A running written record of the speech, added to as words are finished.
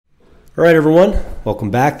All right, everyone.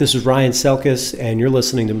 Welcome back. This is Ryan Selkis, and you're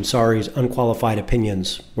listening to Messari's Unqualified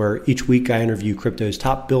Opinions, where each week I interview crypto's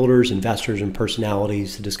top builders, investors, and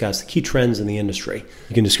personalities to discuss the key trends in the industry.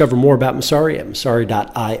 You can discover more about Messari at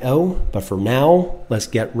messari.io, but for now, let's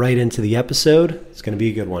get right into the episode. It's going to be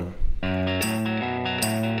a good one.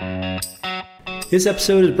 This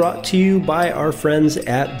episode is brought to you by our friends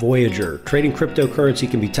at Voyager. Trading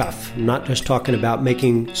cryptocurrency can be tough. I'm not just talking about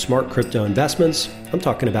making smart crypto investments. I'm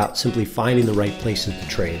talking about simply finding the right places to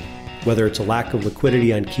trade. Whether it's a lack of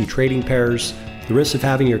liquidity on key trading pairs, the risk of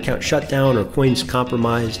having your account shut down or coins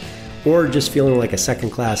compromised, or just feeling like a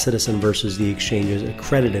second-class citizen versus the exchange's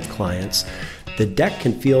accredited clients, the deck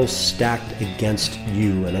can feel stacked against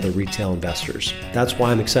you and other retail investors. That's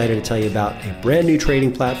why I'm excited to tell you about a brand new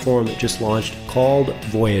trading platform that just launched called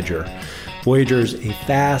Voyager. Voyager is a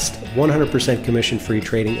fast, 100% commission-free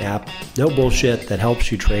trading app, no bullshit, that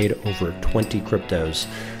helps you trade over 20 cryptos.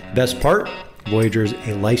 The best part? Voyager is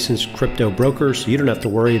a licensed crypto broker, so you don't have to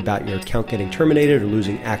worry about your account getting terminated or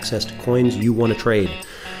losing access to coins you want to trade.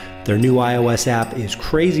 Their new iOS app is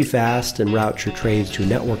crazy fast and routes your trades to a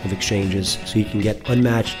network of exchanges so you can get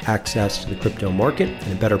unmatched access to the crypto market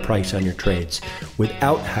and a better price on your trades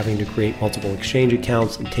without having to create multiple exchange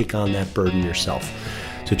accounts and take on that burden yourself.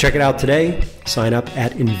 So check it out today. Sign up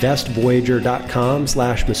at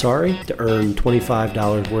investvoyager.com/Messari to earn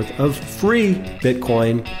 $25 worth of free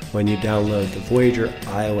Bitcoin when you download the Voyager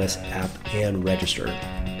iOS app and register.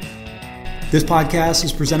 This podcast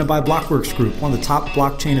is presented by Blockworks Group, one of the top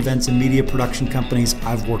blockchain events and media production companies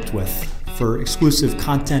I've worked with. For exclusive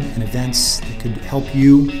content and events that could help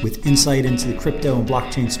you with insight into the crypto and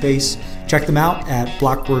blockchain space, check them out at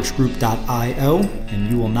blockworksgroup.io,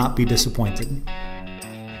 and you will not be disappointed.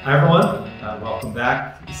 Hi, everyone. Welcome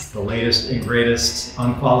back. It's the latest and greatest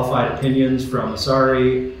unqualified opinions from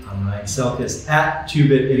Messari. I'm Ryan Selkis at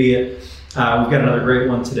 2BitIdiot. We've got another great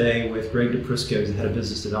one today with Greg DePrisco, who's the head of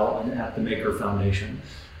business development at the Maker Foundation.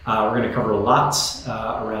 We're going to cover lots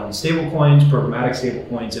around stablecoins, programmatic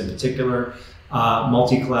stablecoins in particular,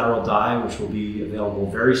 multi-collateral DAI, which will be available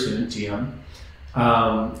very soon at GM,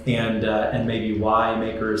 and maybe why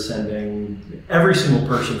Maker is sending every single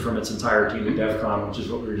person from its entire team to DevCon, which is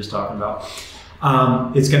what we were just talking about.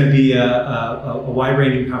 It's going to be a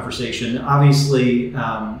wide-ranging conversation. Obviously,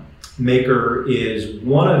 Maker is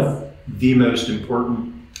one of the most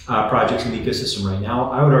important projects in the ecosystem right now.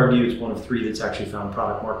 I would argue it's one of three that's actually found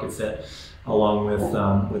product market fit, along with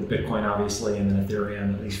Bitcoin, obviously, and then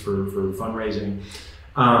Ethereum, at least for fundraising.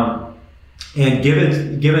 And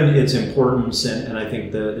given its importance and I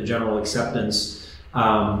think the general acceptance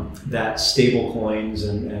that stable coins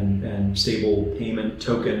and stable payment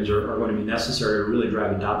tokens are going to be necessary to really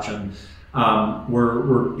drive adoption, we're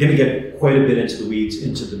going to get quite a bit into the weeds,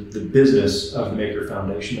 into the business of the Maker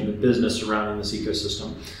Foundation and the business surrounding this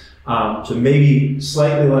ecosystem. So maybe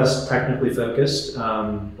slightly less technically focused,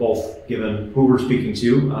 both given who we're speaking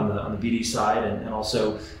to on the BD side and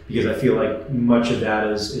also because I feel like much of that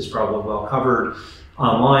is probably well covered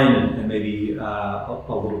online and maybe a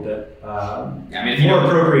little bit more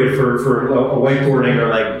appropriate for a whiteboarding or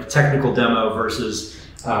like technical demo versus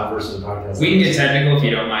a podcast. We can get technical if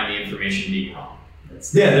you don't mind the information being wrong.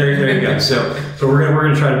 Yeah, there you go. So we're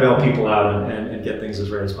gonna try to bail people out and get things as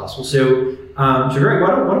right as possible. So Greg, why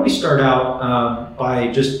don't we start out by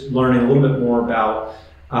just learning a little bit more about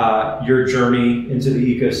your journey into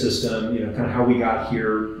the ecosystem. You know, kind of how we got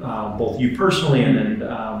here, both you personally and then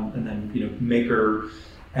Maker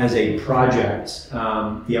as a project,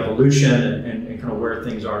 the evolution and kind of where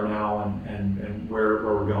things are now and where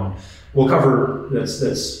we're going. We'll cover that's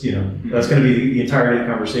going to be the entirety of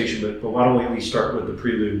the conversation, but why don't we at least start with the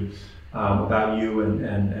prelude about you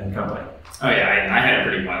and company. Oh yeah, I had a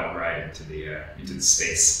pretty wild ride into the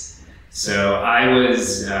space. So I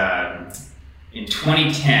was in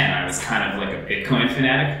 2010. I was kind of like a Bitcoin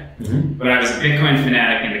fanatic, but I was a Bitcoin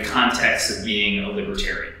fanatic in the context of being a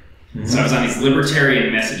libertarian. So I was on these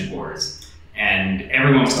libertarian message boards, and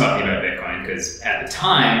everyone was talking about Bitcoin because at the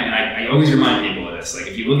time, and I always remind people of this, like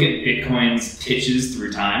if you look at Bitcoin's pitches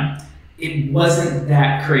through time, it wasn't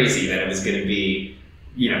that crazy that it was going to be,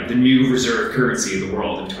 the new reserve currency of the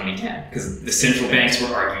world in 2010, because the central banks were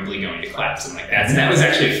arguably going to collapse. And that was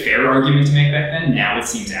actually a fair argument to make back then. Now it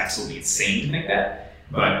seems absolutely insane to think that,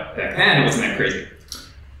 but back then it wasn't that crazy.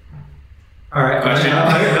 All right,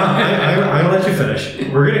 I'm going to let you finish.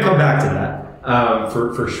 We're going to come back to that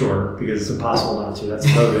for sure, because it's impossible not to. That's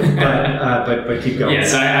loaded, but keep going. Yeah,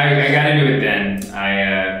 so I got into it then.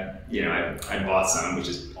 I bought some, which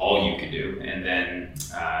is all you could do, and then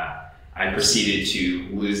I proceeded to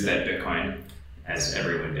lose that Bitcoin, as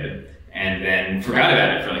everyone did, and then forgot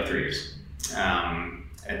about it for like 3 years.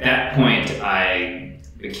 At that point, I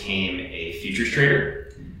became a futures trader.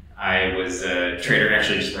 I was a trader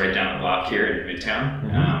actually just right down the block here in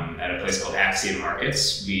Midtown at a place called Axiom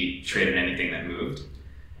Markets. We traded anything that moved,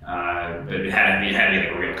 but it had to be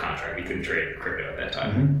like a real contract. We couldn't trade crypto at that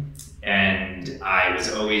time. And I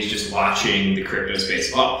was always just watching the crypto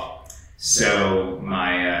space evolve. So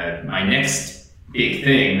my next big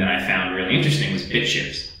thing that I found really interesting was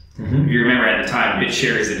BitShares. If you remember at the time,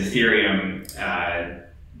 BitShares and Ethereum,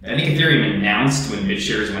 I think Ethereum announced when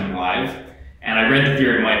BitShares went live, and I read the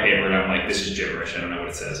Ethereum white paper and I'm like, this is gibberish, I don't know what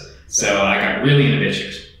it says. So I got really into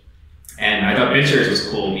BitShares. And I thought BitShares was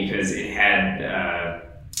cool because it had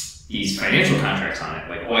these financial contracts on it,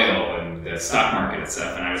 like oil and the stock market and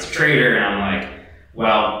stuff. And I was a trader and I'm like,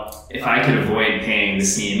 well, if I could avoid paying the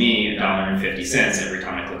CME $1.50 every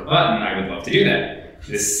time I click a button, I would love to do that.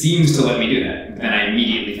 This seems to let me do that. Then I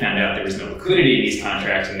immediately found out there was no liquidity in these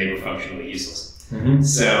contracts and they were functionally useless.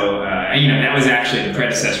 So, that was actually the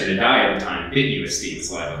predecessor to DAI at the time. BitUSD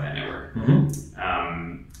was live on that network.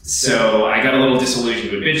 So I got a little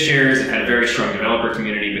disillusioned with BitShares. It had a very strong developer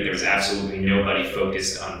community, but there was absolutely nobody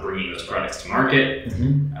focused on bringing those products to market.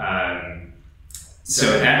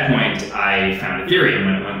 So at that point, I found Ethereum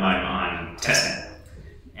when it went live on testnet.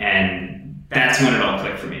 And that's when it all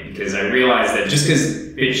clicked for me, because I realized that just because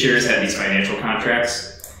BitShares had these financial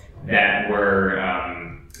contracts that were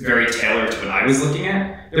very tailored to what I was looking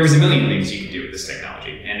at, there was a million things you could do with this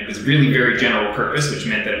technology. And it was really very general purpose, which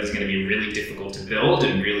meant that it was going to be really difficult to build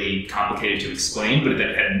and really complicated to explain, but that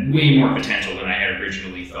it had way more potential than I had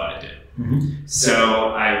originally thought it did.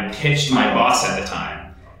 So I pitched my boss at the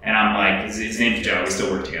time, and I'm like, his name's Joe, we still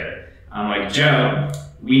work together. I'm like, Joe,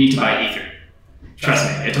 we need to buy Ether. Trust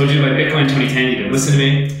me, I told you to buy Bitcoin in 2010, you didn't listen to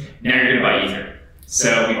me, now you're going to buy Ether.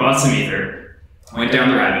 So we bought some Ether, went down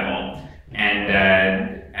the rabbit hole, and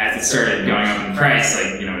as it started going up in price,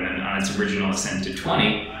 on its original ascent to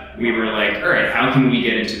 20, we were like, all right, how can we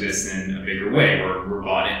get into this in a bigger way? We're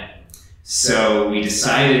bought in. So we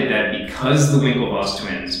decided that because the Winklevoss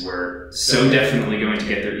twins were so definitely going to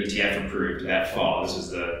get their ETF approved that fall, this was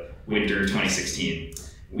the winter 2016,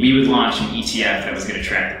 we would launch an ETF that was going to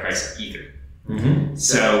track the price of Ether.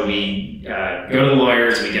 So we go to the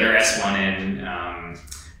lawyers, we get our S1 in,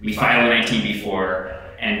 we file a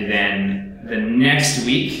 19B4, and then the next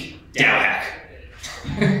week, DAO hack.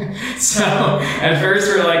 So at first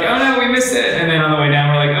we're like, oh no, we missed it. And then on the way down,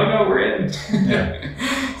 we're like, oh no, we're in.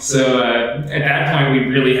 So at that point, we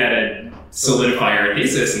really had to solidify our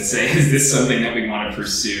thesis and say, is this something that we want to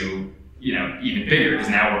pursue, even bigger? Because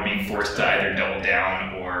now we're being forced to either double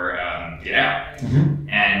down or get out.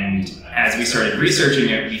 And as we started researching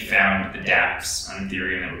it, we found the dApps on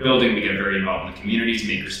Ethereum that we're building. We get very involved in the communities,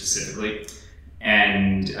 Maker specifically.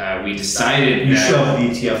 And we decided you that... still have the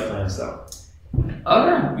ETF plans, though. Oh,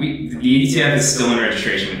 no. The ETF is still in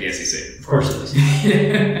registration with the SEC. Of course it is.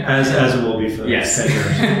 as it will be for the next 10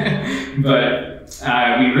 years. But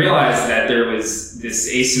we realized that there was this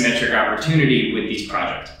asymmetric opportunity with these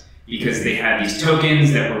projects because they had these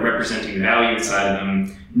tokens that were representing the value inside of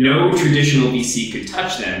them. No traditional VC could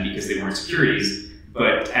touch them because they weren't securities,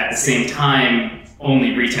 but at the same time,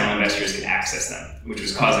 only retail investors could access them, which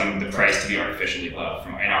was causing the price to be artificially low,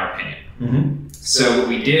 in our opinion. So what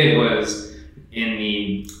we did was, in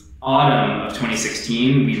the autumn of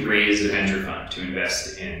 2016, we raised a venture fund to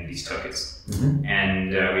invest in these tokens.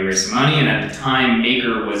 And we raised some money, and at the time,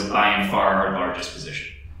 Maker was by and far our largest position.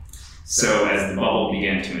 So as the bubble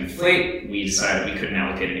began to inflate, we decided we couldn't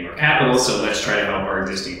allocate any more capital, so let's try to help our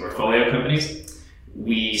existing portfolio companies.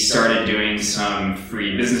 We started doing some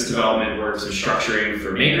free business development work, some structuring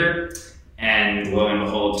for Maker, and lo and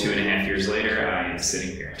behold, 2.5 years later, I am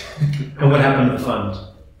sitting here. And what happened to the fund?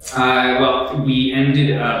 Well, we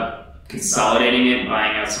ended up consolidating it,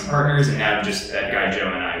 buying out some partners, and now just that guy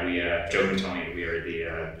Joe and I, Joe Quintilian, we are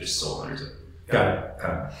the just sole owners of it. Got it.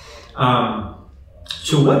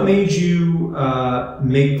 So what made you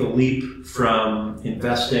make the leap from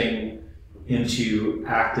investing into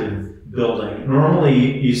active building?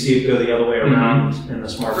 Normally, you see it go the other way around in the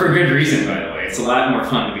smart. For a good reason, by the way. It's a lot more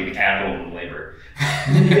fun to be the capital than the labor.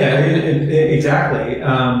 Exactly.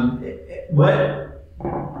 What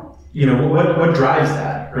drives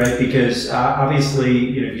that, right? Because obviously,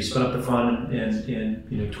 you spun up the fund in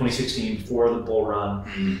 2016 for the bull run.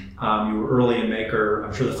 You were early in Maker.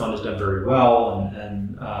 I'm sure the fund has done very well,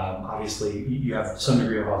 and obviously you have some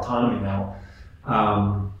degree of autonomy now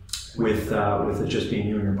with it just being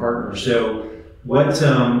you and your partner. So what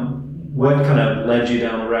what kind of led you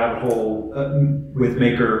down the rabbit hole with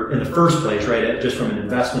Maker in the first place, right? Just from an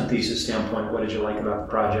investment thesis standpoint, what did you like about the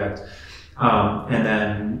project? And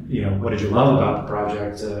then, what did you love about the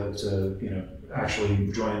project to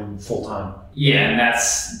actually join full time? Yeah, and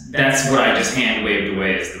that's what I just hand waved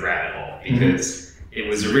away as the rabbit hole, because it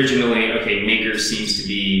was originally, okay, Maker seems to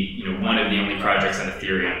be, one of the only projects on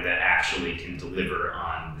Ethereum that actually can deliver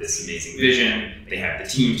on this amazing vision. They have the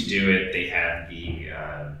team to do it. They have the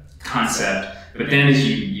concept. But then as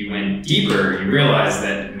you went deeper, you realized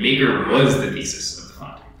that Maker was the thesis of the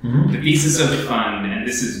fund. The thesis of the fund, and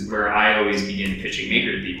this is where I always begin pitching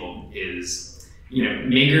Maker to people, is,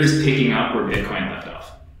 Maker's picking up where Bitcoin left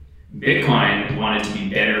off. Bitcoin wanted to be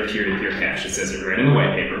better peer-to-peer cash. It says it right in the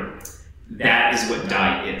white paper. That is what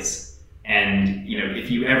DAI is. And if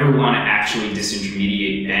you ever want to actually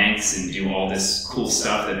disintermediate banks and do all this cool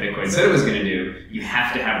stuff that Bitcoin said it was going to do, you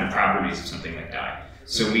have to have the properties of something like DAI.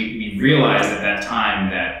 So we realized at that time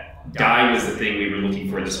that DAI was the thing we were looking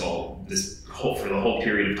for for the whole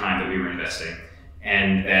period of time that we were investing.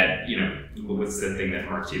 And that, what's the thing that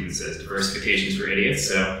Mark Cuban says? Diversification's for idiots.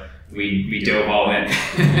 So we dove all in.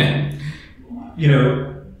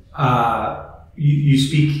 You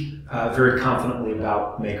speak very confidently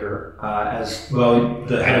about Maker as well.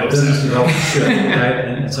 The head of business development should, right?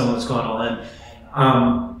 And someone that's gone all in.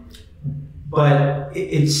 But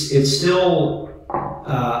it's still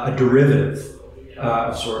a derivative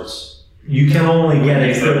of sorts. You can only get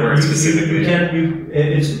it.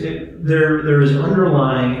 There is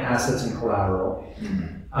underlying assets and collateral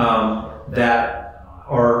that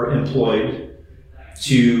are employed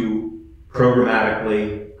to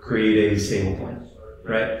programmatically create a stablecoin,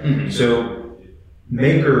 right? So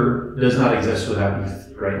Maker does not exist without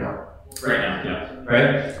ETH right now.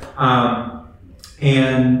 Right?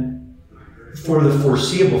 And for the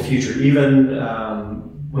foreseeable future, even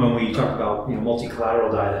when we talk about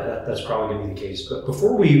multi-collateral DAI, that's probably going to be the case. But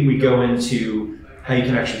before we go into how you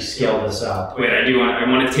can actually scale this up, wait, I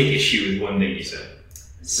want to take issue with one thing you said.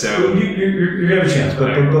 So you're gonna have a chance,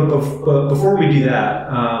 but before we do that,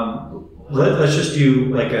 let's just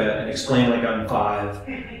do an explain on 5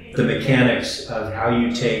 the mechanics of how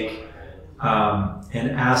you take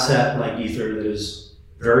an asset like Ether that is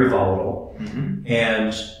very volatile,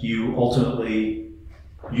 and you ultimately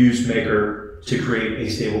use Maker to create a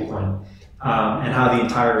stablecoin, and how the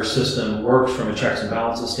entire system works from a checks and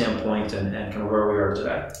balances standpoint, and kind of where we are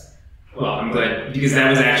today. Well, I'm glad, because that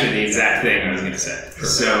was actually the exact thing I was going to say. Sure.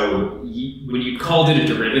 So when you called it a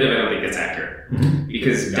derivative, I don't think that's accurate.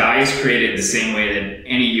 Because DAI is created the same way that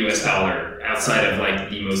any US dollar outside of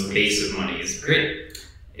the most base of money is created.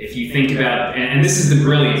 If you think about, and this is the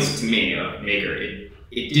brilliance to me of Maker, it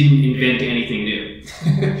didn't invent anything new.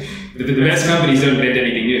 The best companies don't invent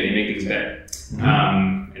anything new, they make things better.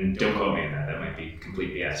 And don't quote me on that might be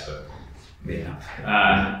complete BS, but yeah.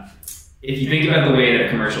 If you think about the way that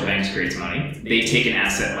commercial banks create money, they take an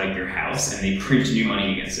asset like your house and they print new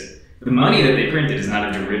money against it. The money that they printed is not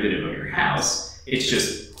a derivative of your house. It's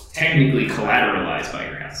just technically collateralized by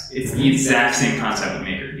your house. It's the exact same concept with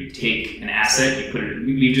Maker. You take an asset, you put it.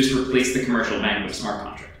 We just replaced the commercial bank with a smart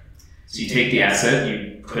contract. So you take the asset,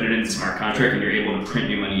 you put it in the smart contract, and you're able to print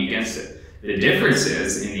new money against it. The difference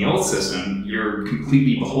is, in the old system, you're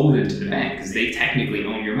completely beholden to the bank because they technically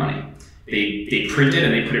own your money. They print it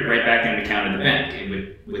and they put it right back in the account of the bank. And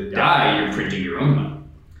with DAI, you're printing your own money.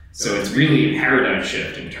 So it's really a paradigm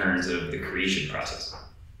shift in terms of the creation process.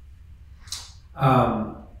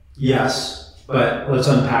 Yes, but let's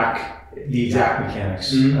unpack the exact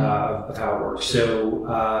mechanics of how it works. So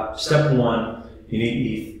step 1, you need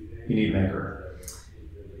ETH, you need Maker.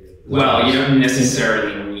 Well, you don't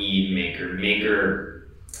necessarily need Maker,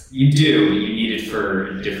 you do, but you need it for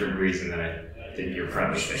a different reason than you're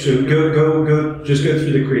probably thinking. So go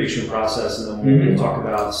through the creation process, and then we'll talk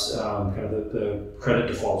about kind of the credit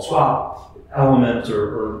default swap element,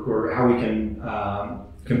 or how we can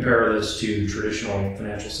compare this to traditional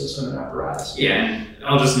financial system and apparatus. Yeah, and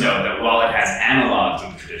I'll just note that while it has analogs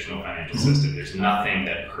of the traditional financial system, there's nothing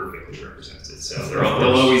that perfectly represents it. So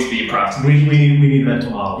there'll always be approximations. We need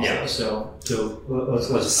mental models. Yeah. So let's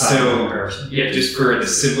comparison. Yeah, just for the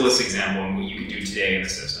simplest example, and what you can do today in the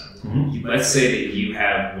system. Let's say that you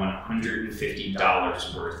have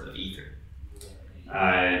 $150 worth of Ether.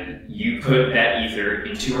 You put that Ether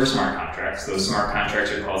into our smart contracts. Those smart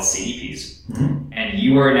contracts are called CDPs. And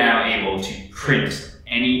you are now able to print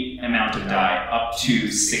any amount of DAI up to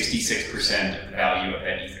 66% of the value of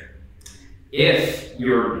that Ether. If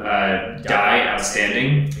your DAI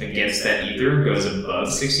outstanding against that Ether goes above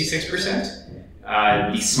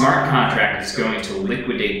 66%, the smart contract is going to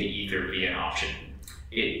liquidate the Ether via an auction.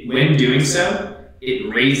 When doing so,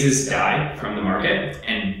 it raises DAI from the market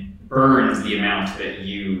and burns the amount that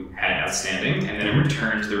you had outstanding, and then it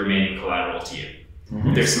returns the remaining collateral to you.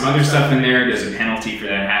 There's some other stuff in there. There's a penalty for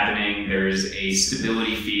that happening. There's a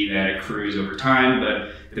stability fee that accrues over time,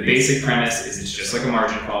 but the basic premise is it's just like a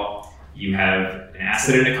margin call. You have an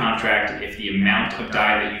asset in a contract. If the amount of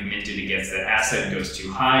DAI that you minted against that asset goes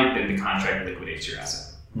too high, then the contract liquidates your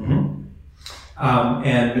asset.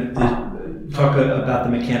 Talk about the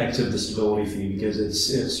mechanics of the stability fee, because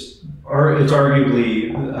it's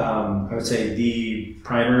arguably, I would say, the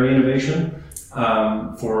primary innovation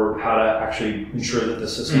for how to actually ensure that the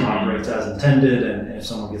system operates as intended, and if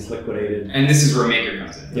someone gets liquidated. And this is where Maker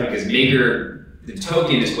comes in, Yep. because Maker, the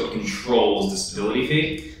token is what controls the stability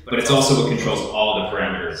fee, but it's also what controls all the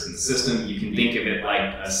parameters in the system. You can think of it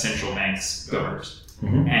like a central bank's governors.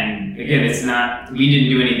 And again, we didn't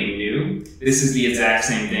do anything new. This is the exact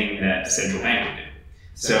same thing that a central bank would do.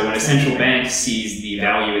 So when a central bank sees the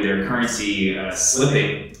value of their currency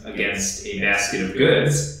slipping against a basket of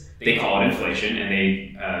goods, they call it inflation, and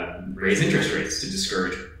they raise interest rates to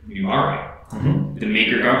discourage new borrowing. The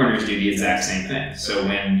Maker governors do the exact same thing. So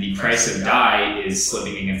when the price of DAI is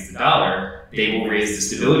slipping against the dollar, they will raise the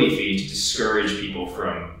stability fee to discourage people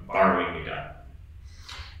from borrowing new DAI.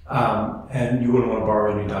 And you wouldn't want to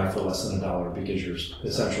borrow any DAI for less than $1 because you're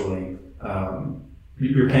essentially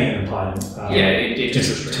you're paying an implied it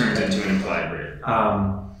just turns into an implied rate.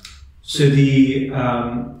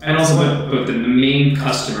 And also, but the main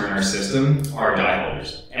customer in our system are DAI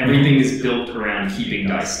holders. Everything is built around keeping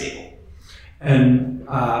DAI stable. And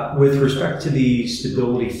with respect to the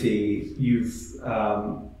stability fee, you've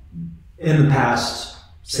in the past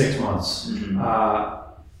 6 months,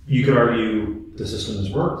 you could argue the system has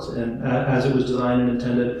worked, and as it was designed and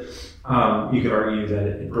intended. You could argue that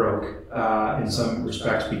it broke in some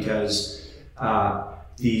respects because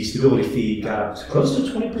the stability fee got up to close to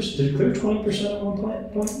 20%. Did it clear 20% at one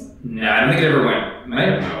point? No, I don't think it ever went. Might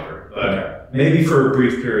have went over, but okay. Maybe for a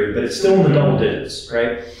brief period, but it's still in the double digits,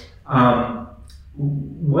 right?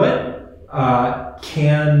 What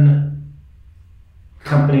can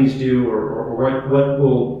companies do, or what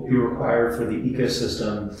will be required for the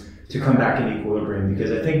ecosystem to come back in equilibrium?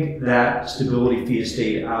 Because I think that stability fee has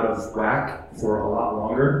stayed out of whack for a lot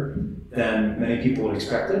longer than many people had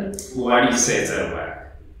expected. Why do you say it's out of whack?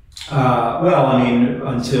 Well, I mean,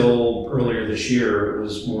 until earlier this year, it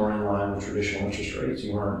was more in line with traditional interest rates.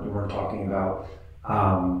 You weren't talking about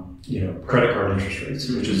credit card interest rates,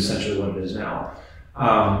 which is essentially what it is now.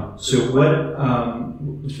 So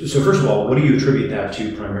first of all, what do you attribute that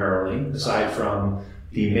to primarily, aside from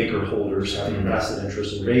the Maker holders having a vested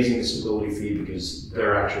interest in raising the stability fee because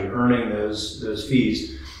they're actually earning those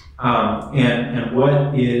fees? And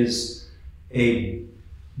what is a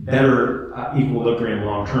better equilibrium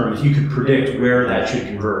long term? If you could predict where that should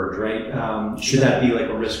converge, right? Should that be like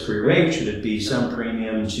a risk-free rate? Should it be some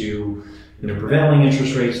premium to prevailing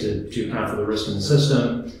interest rates to account for the risk in the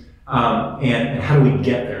system? And how do we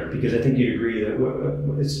get there? Because I think you'd agree that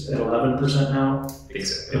it's at 11% now.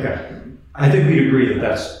 Exactly. Okay. I think we'd agree that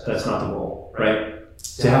that's not the goal, right?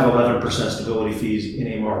 To have 11% stability fees in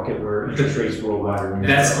a market where interest rates worldwide are.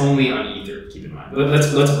 That's only on Ether. Keep in mind.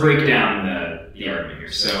 Let's break down the argument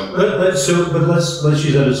here. So let's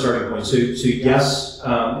use that as a starting point. So yes,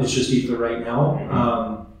 it's just Ether right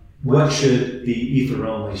now. What should the Ether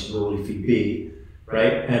only stability fee be,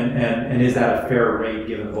 right? And is that a fair rate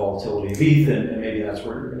given the volatility of ETH? And maybe that's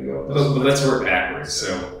where you're going to go with this. But let's work backwards.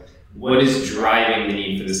 So what is driving the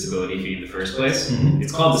need for the stability fee in the first place?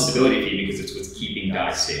 It's called the stability fee because it's what's keeping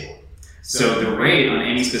DAI stable. So the rate on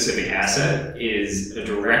any specific asset is a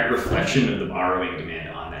direct reflection of the borrowing demand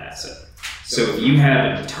on that asset. So if you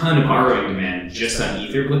have a ton of borrowing demand just on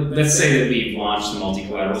Ether, let's say that we've launched the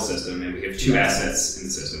multi-collateral system and we have two assets in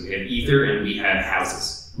the system. We have Ether and we have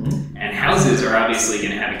houses. And houses are obviously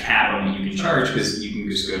going to have a cap on what you can charge because you can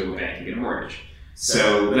just go to a bank and get a mortgage.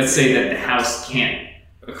 So let's say that the house can't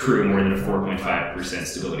accrue more than a 4.5%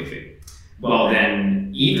 stability fee. Well,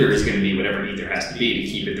 then Ether is going to be whatever Ether has to be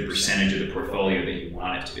to keep it the percentage of the portfolio that you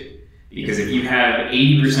want it to be. Because if you have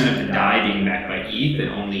 80% of the DAI being backed by ETH and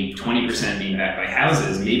only 20% being backed by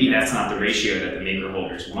houses, maybe that's not the ratio that the Maker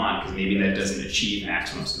holders want, because maybe that doesn't achieve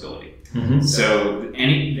maximum stability. So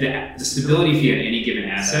the stability fee on any given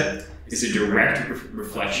asset is a direct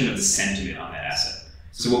reflection of the sentiment on that asset.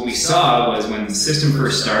 So what we saw was when the system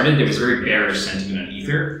first started, there was very bearish sentiment on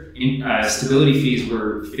Ether. Stability fees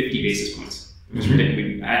were 50 basis points. It was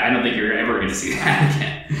ridiculous. I don't think you're ever going to see that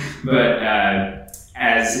again. But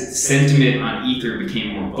as sentiment on Ether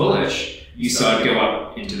became more bullish, you saw it go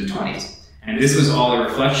up into the 20s. And this was all a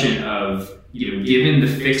reflection of given the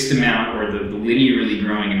fixed amount or the linearly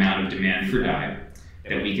growing amount of demand for die,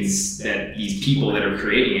 that these people that are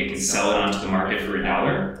creating it can sell it onto the market for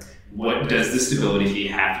 $1, what does the stability fee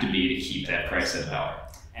have to be to keep that price at $1?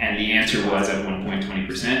 And the answer was at one point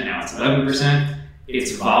 20%, now it's 11%.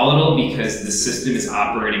 It's volatile because the system is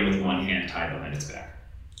operating with one hand tied behind its back.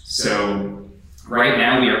 So right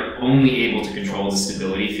now we are only able to control the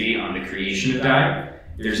stability fee on the creation of die.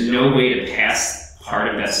 There's no way to pass part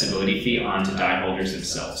of that stability fee on to die holders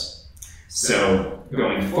themselves. So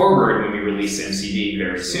going forward, when we release MCD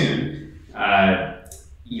very soon,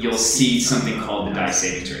 you'll see something called the die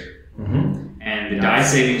savings rate. And the die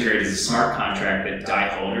savings rate is a smart contract that die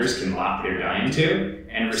holders can lock their die into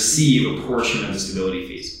and receive a portion of the stability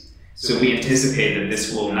fees. So we anticipate that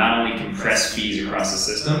this will not only compress fees across the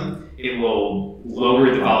system, it will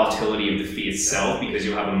lower the volatility of the fee itself because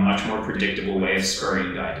you'll have a much more predictable way of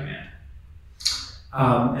spurring die demand.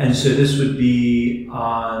 And so this would be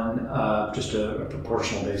on just a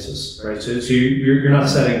proportional basis, right? So you're not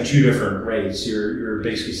setting two different rates. You're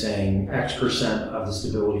basically saying X% of the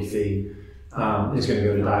stability fee is going to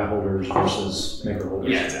go to die holders versus maker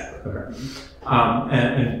holders. Yeah, exactly. Okay.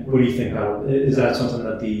 And what do you think? Is that something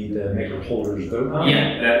that the maker holders vote on?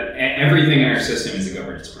 Yeah, everything in our system is a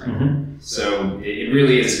governance parameter. So it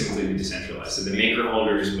really is completely decentralized. So the maker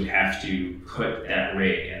holders would have to put that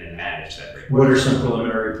rate and then manage that rate. What are some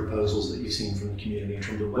preliminary proposals that you've seen from the community in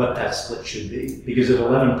terms of what that split should be? Because at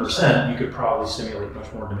 11%, you could probably stimulate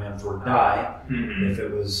much more demand for die if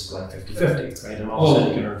it was like 50-50, right? And all of a sudden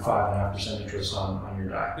you can earn 5.5% interest on your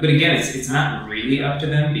die. But again, it's not really up to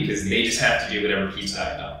them because they just have to do whatever keeps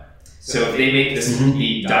die $1. So if they make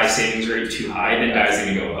the die savings rate too high, then die is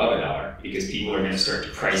going to go above $1 because people are going to start to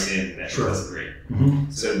price in that implicit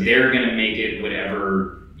rate. So they're going to make it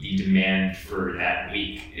whatever the demand for that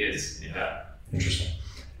week is in die. Interesting.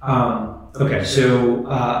 Okay, so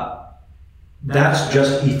that's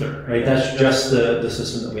just Ether, right? That's just the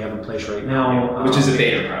system that we have in place right now, which is a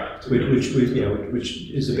beta product. Which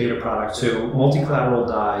is a beta product. So multi-collateral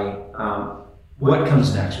die. What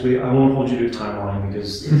comes next? I won't hold you to a timeline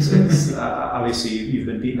because it's obviously you've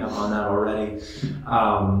been beaten up on that already,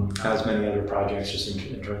 as many other projects, just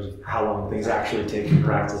in terms of how long things actually take in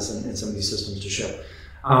practice and some of these systems to ship.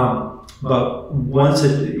 But once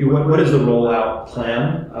what is the rollout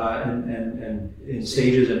plan and in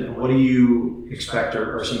stages, and what do you expect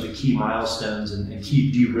are some of the key milestones and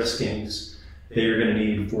key de-riskings that you're going to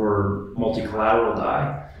need for multi-collateral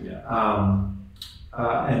die?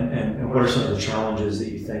 And what are some of the challenges that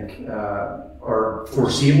you think are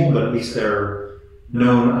foreseeable, but at least they're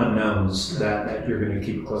known unknowns that you're going to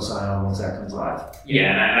keep a close eye on once that comes live?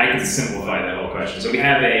 Yeah, and I can simplify that whole question. So we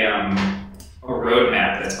have a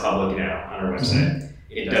roadmap that's public now on our website.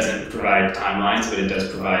 It doesn't provide timelines, but it does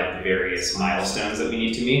provide the various milestones that we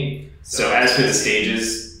need to meet. So as for the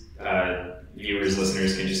stages, viewers,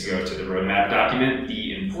 listeners can just go to the roadmap document.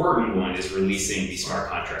 The important one is releasing the smart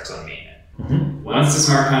contracts on mainnet. Once the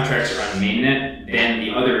smart contracts are on mainnet, then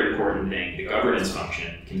the other important thing, the governance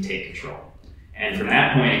function, can take control. And from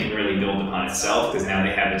that point, it can really build upon itself because now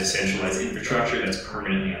they have a decentralized infrastructure that's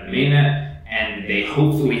permanently on the mainnet, and they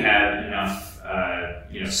hopefully have enough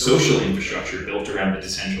social infrastructure built around the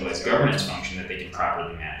decentralized governance function that they can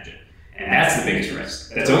properly manage it. And that's the biggest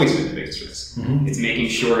risk. That's always been the biggest risk. It's making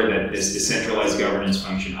sure that this decentralized governance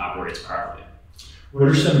function operates properly. What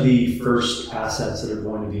are some of the first assets that are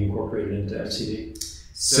going to be incorporated into MCD?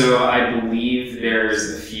 So I believe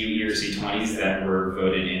there's a few ERC-20s that were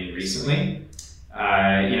voted in recently.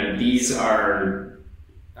 These are,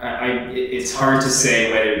 it's hard to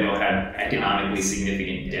say whether they'll have economically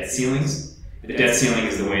significant debt ceilings. The debt ceiling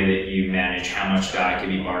is the way that you manage how much die can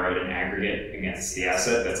be borrowed in aggregate against the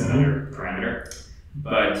asset. That's another parameter.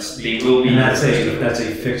 But they will be... And that's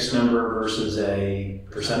a fixed number versus a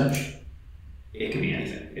percentage? It can be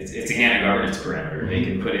anything. It's again a governance parameter. They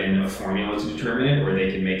can put in a formula to determine it, or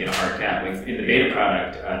they can make it a hard cap. Like in the beta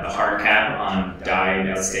product, the hard cap on die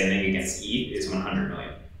outstanding against ETH is 100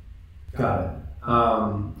 million. Got it.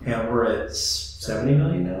 And we're at 70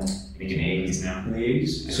 million now? I think in the 80s now. In the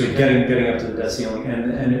 80s? So getting up to the debt ceiling,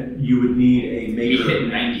 and you would need a maker... We hit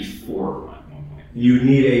 94 at one point. You would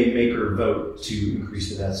need a maker vote to increase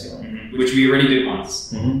the debt ceiling. Which we already did once.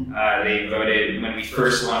 They voted, when we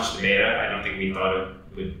first launched the beta, I don't think we thought it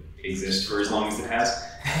would exist for as long as it has.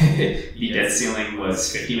 The debt ceiling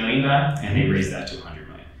was 50 million die, and they raised that to 100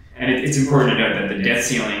 million. And it's important to note that the debt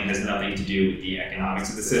ceiling has nothing to do with the economics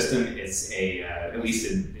of the system. It's at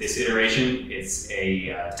least in this iteration, it's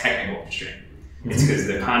a technical constraint. It's because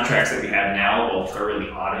the contracts that we have now, both thoroughly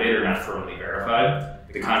audited or not formally verified,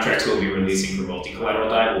 the contracts we'll be releasing for multi-collateral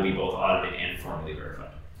DAI will be both audited and formally verified.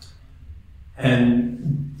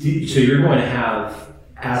 And so you're going to have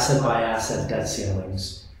asset by asset debt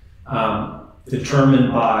ceilings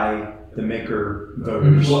determined by the maker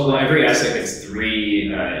voters. Well, every asset gets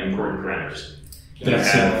three important parameters. You Debt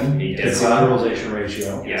have ceiling, a the debt ceiling, collateralization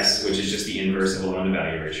ratio. yes, which is just the inverse of a loan to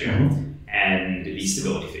value ratio, and the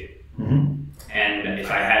stability fee. And if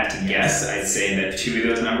I had to guess, I'd say that two of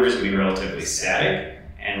those numbers will be relatively static,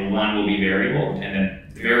 and one will be variable, and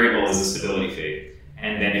then the variable is the stability fee.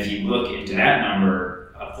 And then if you look into that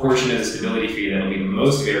number, a portion of the stability fee that will be the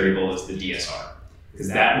most variable is the DSR, because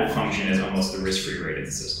that will function as almost the risk-free rate of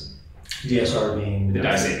the system. DSR being The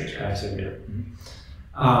DAI savings rate. DAI savings rate.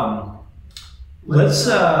 Let's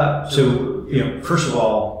so first of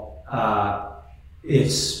all,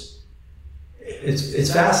 it's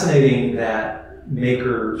fascinating that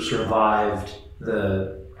Maker survived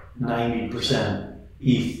the 90%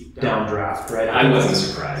 ETH downdraft, right? I wasn't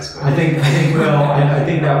surprised. I think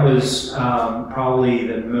that was probably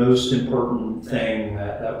the most important thing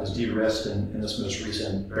that was de-risked in this most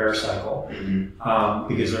recent bear cycle,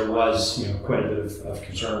 because there was quite a bit of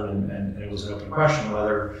concern, and it was an open question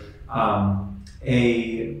whether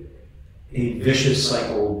a vicious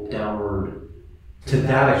cycle downward to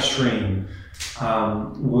that extreme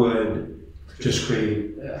would just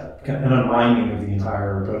create an unwinding of the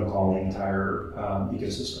entire protocol, the entire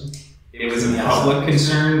ecosystem. It was a public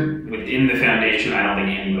concern within the foundation. I don't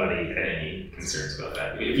think anybody had any concerns about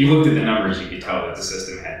that. If you looked at the numbers, you could tell that the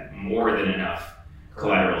system had more than enough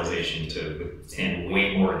collateralization to withstand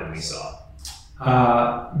way more than we saw.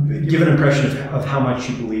 Give an impression of how much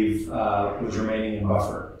you believe was remaining in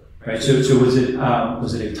buffer, right? So was it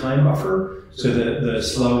a time buffer? So the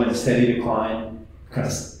slow and steady decline kind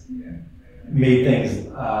of made things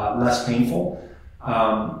less painful,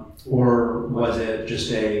 or was it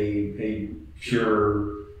just a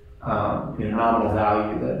pure nominal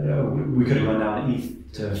value that we could have gone down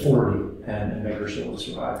ETH to 40 and Maker still would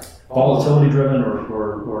survive? Volatility driven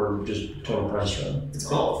or just total price driven? It's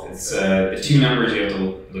both. It's the two numbers you have to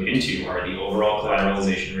look into are the overall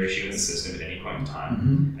collateralization ratio of the system at any point in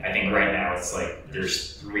time. I think right now it's like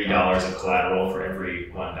there's $3 of collateral for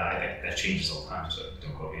every one DAI. That changes all the time, so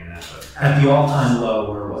don't quote me on that. But At the all-time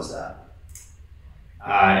low, where was that?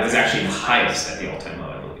 it was actually the highest at the all-time low,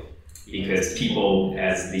 I believe, because people,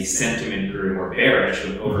 as the sentiment grew more bearish,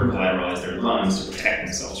 would over-collateralize their loans to protect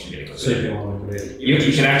themselves from getting So liquidated. you can liquidate.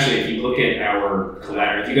 You can actually, if you look at our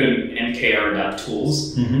collateral, if you go to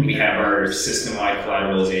mkr.tools, we have our system-wide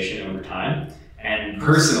collateralization over time. And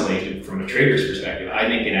personally, from a trader's perspective, I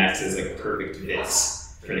think it acts as like a perfect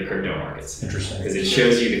VIX for the crypto markets. Interesting. Because it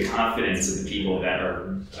shows you the confidence of the people that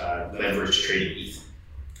are leveraged trading ETH.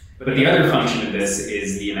 But the other function of this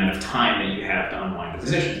is the amount of time that you have to unwind the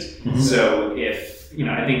positions. So if,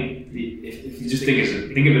 I think if you just think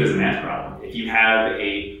of it as a math problem, if you have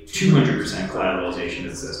a 200% collateralization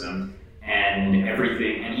of the system and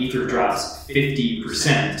Ether drops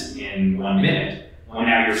 50% in 1 minute, well,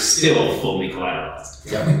 now you're still fully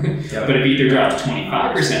collateralized. But if Ether drops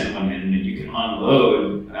 25% in 1 minute and you can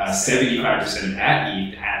unload 75% of that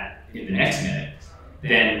ETH in the next minute,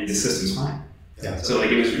 then the system's fine. So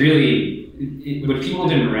it was really, what people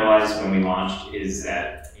didn't realize when we launched is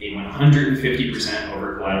that a 150%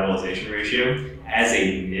 over collateralization ratio as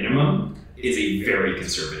a minimum is a very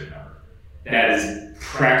conservative number. That is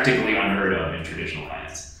practically unheard of in traditional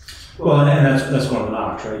finance. Well, and that's one of the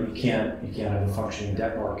knocks, right? You can't have a functioning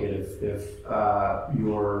debt market if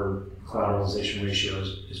your collateralization ratio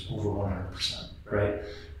is over 100%, right?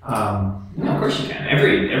 No, of course you can.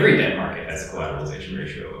 Every debt market has a collateralization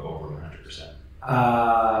ratio of over 100%.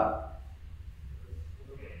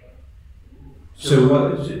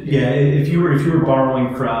 If you were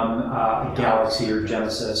borrowing from a Galaxy or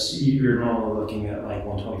Genesis, you're normally looking at like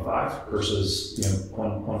 125 versus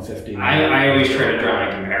 150. I always try to draw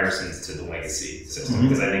my comparisons to the legacy system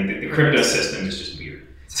because I think that the crypto system is just weird.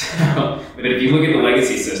 But if you look at the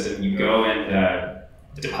legacy system, you go and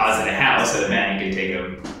deposit a house at a bank and take a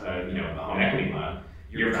home equity loan.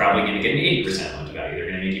 You're probably going to get an 80% loan to value. They're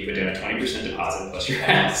going to make you put down a 20% deposit plus your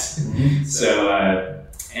house. So,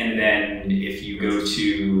 and then if you go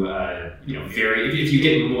to, if you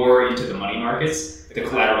get more into the money markets, the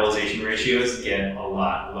collateralization ratios get a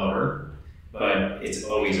lot lower, but it's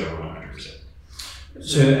always over 100%.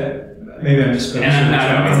 So maybe I'm just. And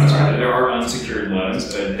there are unsecured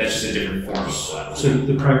loans, but that's just a different form of collateral. So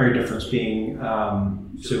the primary difference being,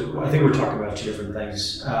 so I think we're talking about two different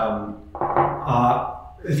things.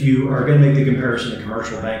 If you are going to make the comparison to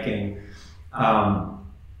commercial banking,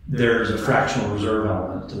 there's a fractional reserve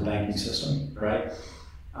element to the banking system, right?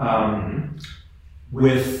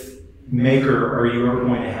 With Maker, are you ever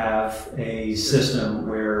going to have a system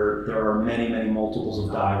where there are many, many multiples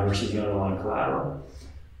of die versus the underlying collateral?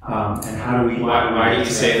 And how do we... Why do you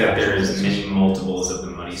say that there's many multiples of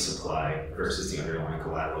the money supply versus the underlying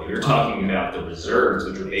collateral? You're talking about the reserves,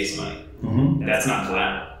 which are base money. That's not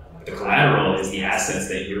collateral. The collateral is the assets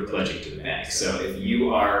that you're pledging to the bank. So if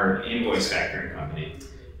you are an invoice factoring company,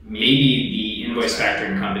 maybe the invoice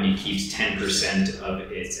factoring company keeps 10%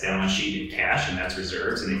 of its balance sheet in cash, and that's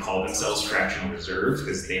reserves, and they call themselves fractional reserves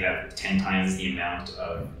because they have 10 times the amount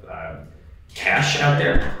of cash out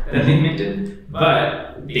there that they minted,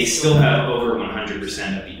 but they still have over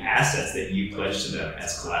 100% of the assets that you pledge to them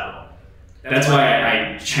as collateral. That's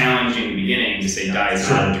why I challenged you in the beginning to say DAI is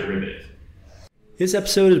not a derivative. This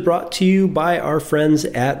episode is brought to you by our friends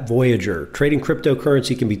at Voyager. Trading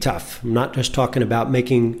cryptocurrency can be tough. I'm not just talking about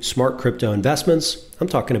making smart crypto investments. I'm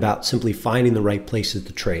talking about simply finding the right places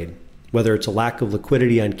to trade. Whether it's a lack of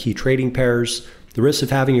liquidity on key trading pairs, the risk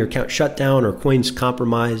of having your account shut down or coins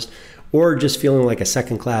compromised, or just feeling like a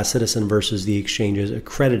second-class citizen versus the exchange's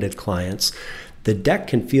accredited clients, the deck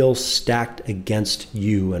can feel stacked against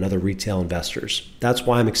you and other retail investors. That's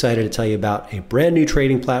why I'm excited to tell you about a brand new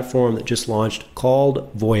trading platform that just launched called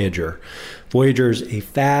Voyager. Voyager is a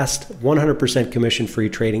fast, 100% commission-free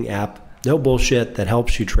trading app, no bullshit, that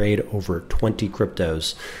helps you trade over 20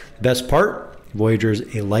 cryptos. The best part? Voyager is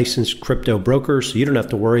a licensed crypto broker, so you don't have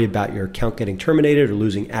to worry about your account getting terminated or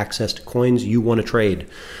losing access to coins you want to trade.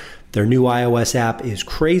 Their new iOS app is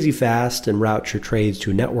crazy fast and routes your trades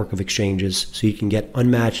to a network of exchanges so you can get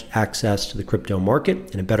unmatched access to the crypto market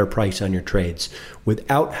and a better price on your trades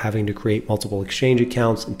without having to create multiple exchange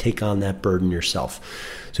accounts and take on that burden yourself.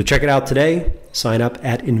 So check it out today. Sign up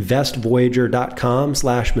at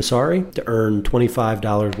investvoyager.com/Messari to earn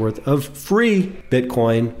 $25 worth of free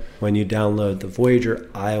Bitcoin when you download the Voyager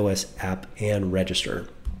iOS app and register.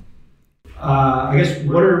 I guess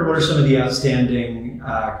what are some of the outstanding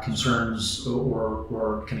concerns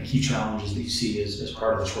or kind of key challenges that you see as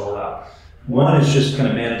part of this rollout? One is just kind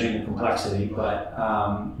of managing the complexity, but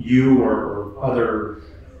you or other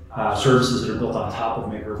services that are built on top of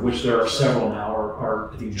Maker, of which there are several now, are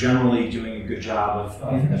I think generally doing a good job of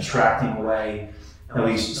abstracting away at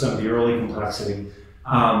least some of the early complexity.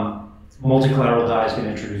 Multi-collateral DAI is going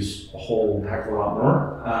to introduce a whole heck of a lot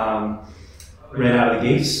more right out of the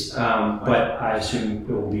gates, but I assume it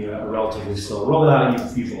will be a relatively slow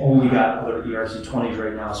rollout. You've only got other ERC-20s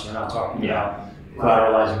right now, so you're not talking about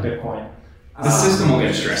collateralizing Bitcoin. The system will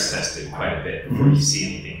get stress tested quite a bit before you see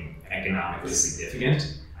anything economically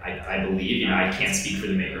significant. I believe, I can't speak for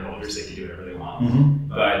the Maker holders, they can do whatever they want.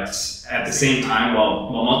 But at the same time,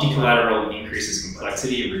 while multi-collateral increases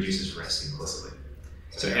complexity, it reduces risk implicitly.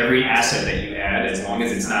 So every asset that you add, as long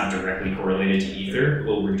as it's not directly correlated to Ether,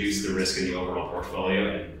 will reduce the risk of the overall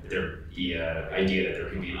portfolio and the idea that there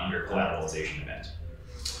could be an under-collateralization event.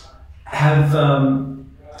 Has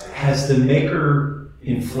the Maker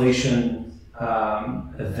inflation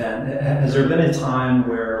event, has there been a time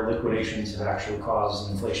where liquidations have actually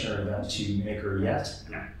caused an inflationary event to Maker yet?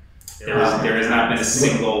 No. There has not been a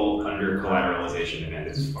single under-collateralization event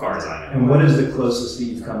as far as I know. And what is the closest that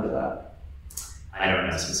you've come to that? I don't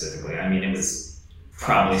know specifically. I mean, it was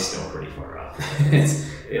probably still pretty far off. It's,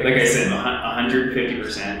 like I said,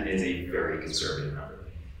 150% is a very conservative number.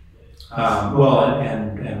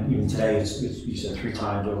 And even today, you said 3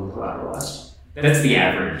 times over collateralized. That's the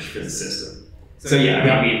average for the system. So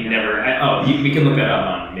yeah, we've never. We can look that up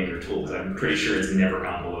on Maker Tools. I'm pretty sure it's never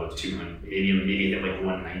gone below 200. Maybe hit like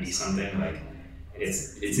 190 something. Like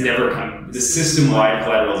it's never come. The system-wide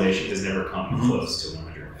collateralization has never come close to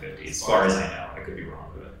 150, as far as I know. I could be wrong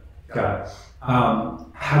with it. Got it.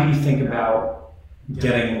 How do you think about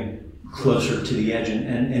getting closer to the edge?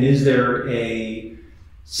 And is there a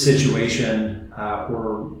situation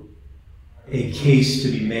or a case to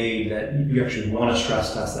be made that you actually want to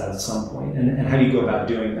stress test that at some point? And how do you go about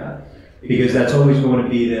doing that? Because that's always going to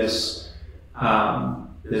be this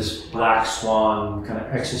black swan kind of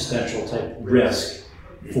existential type risk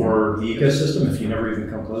for the ecosystem if you never even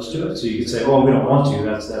come close to it. So you could say, well, we don't want to.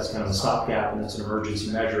 That's kind of a stopgap and it's an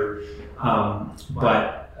emergency measure.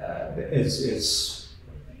 But it's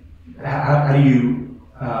how do you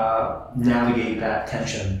navigate that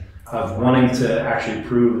tension of wanting to actually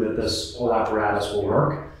prove that this whole apparatus will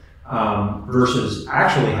work versus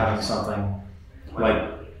actually having something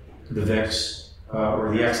like the VIX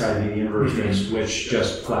or the XIV, the inverse VIX, which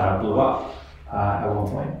just flat out blew up at one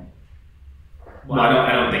point? Well,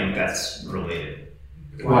 I don't think that's related.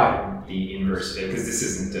 Why? The inverse, because this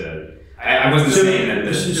isn't I wasn't saying that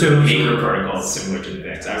the Maker protocol is similar to the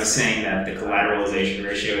VIX. I was saying that the collateralization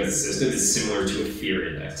ratio as a system is similar to a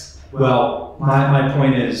fear index. Well, my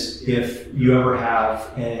point is, if you ever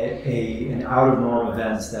have an out of norm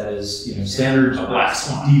event that is, standard black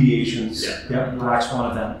swan deviations, black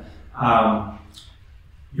swan event,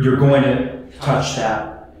 you're going to touch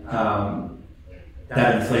that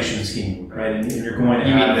inflation scheme, right? And you're going to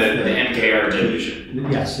have the MKR dilution.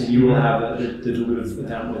 Yes, and you will have the dilutive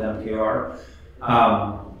event with MKR.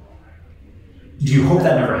 Do you hope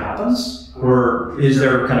that never happens, or is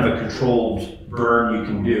there kind of a controlled burn you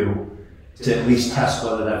can do to at least test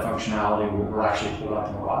whether that functionality will actually pull up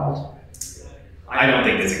in the wild? I don't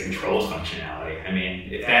think there's a controlled functionality. I mean,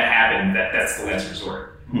 if that happened, that's the last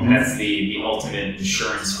resort. Mm-hmm. That's the ultimate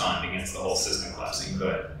insurance fund against the whole system collapsing.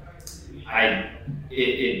 But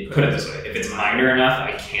put it this way: if it's minor enough,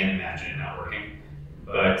 I can't imagine it not working.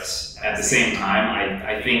 But at the same time,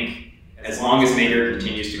 I think as long as Maker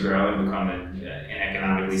continues to grow and become an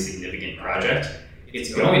economically significant project,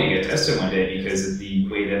 it's going to get tested one day because of the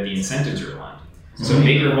way that the incentives are aligned. So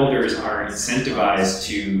Maker holders are incentivized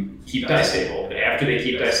to keep DAI stable, but after they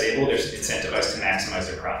keep DAI stable, they're incentivized to maximize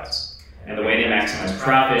their profits. And the way they maximize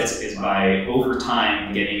profits is by, over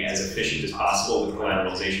time, getting as efficient as possible with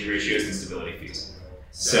collateralization ratios and stability fees.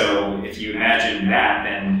 So if you imagine that,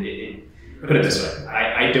 then put it this way,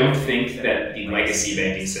 I don't think that the legacy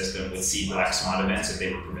banking system would see black swan events if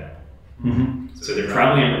they were preventable. Mm-hmm. So they're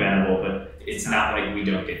probably unpreventable, but it's not like we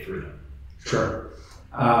don't get through them. Sure.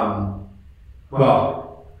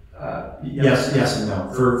 Yes and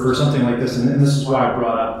no. For something like this, and this is why I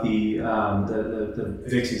brought up the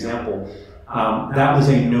VIX example. That was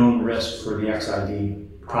a known risk for the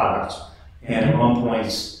XID product, and at one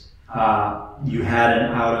point you had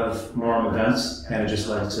an out of norm events, and it just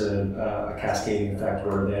led to a cascading effect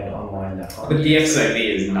where they had to unwind that product. But the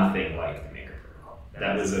XID is nothing like the Maker protocol.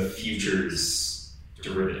 That was a futures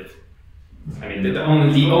derivative. I mean,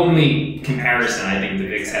 the only comparison I think the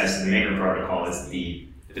VIX has to the Maker protocol is the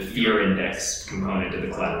fear index component of the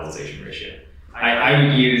collateralization ratio. I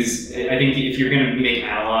would use, I think if you're going to make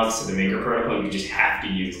analogs to the Maker protocol, you just have to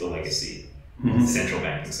use the legacy central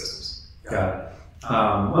banking systems. Got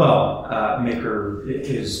it. Maker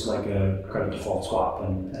is like a credit default swap,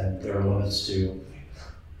 and there are limits to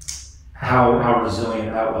how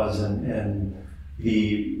resilient that was and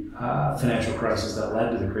the financial crisis that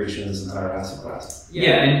led to the creation of this entire asset class.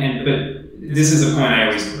 Yeah, but this is a point I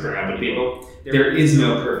always bring up with people. There is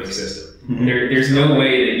no perfect system. Mm-hmm. There's no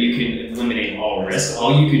way that you can eliminate all risk.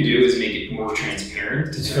 All you could do is make it more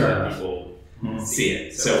transparent to let people see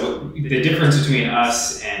it. So the difference between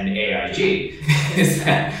us and AIG is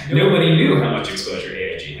that nobody knew how much exposure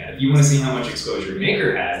AIG had. If you want to see how much exposure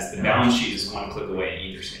Maker has, the balance sheet is one click away in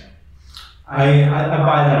either scale. I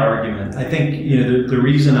buy that argument. I think the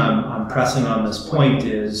reason I'm pressing on this point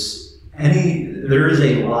is there is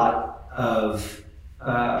a lot of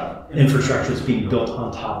infrastructure that's being built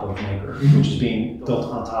on top of Maker, which is being built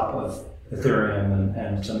on top of Ethereum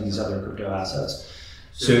and some of these other crypto assets.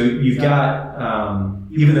 So you've got,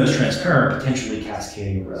 even though it's transparent, potentially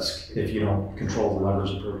cascading risk if you don't control the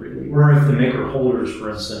levers appropriately. Or if the Maker holders, for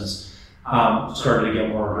instance, started to get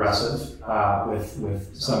more aggressive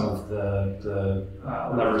with some of the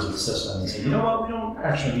levers of the system and say, you know what, we don't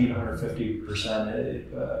actually need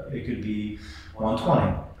 150%, it could be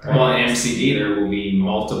 120. Right? Well, in MCD, there will be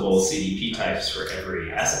multiple CDP types for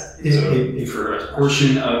every asset. For a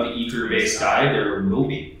portion of Ether-based DAI, there will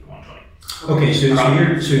be 120. Okay, so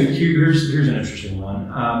here's an interesting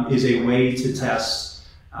one. Is a way to test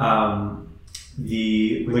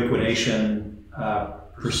the liquidation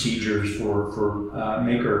procedures for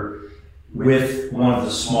Maker with one of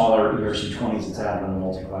the smaller ERC20s that's added on the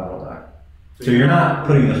multi-collateral DAI. So you're not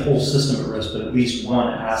putting the whole system at risk, but at least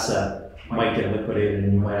one asset might get liquidated,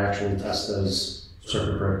 and you might actually test those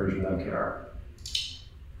circuit breakers with MKR.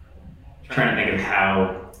 I'm trying to think of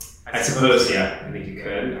how. I suppose, yeah, I think you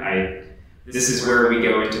could. This is where we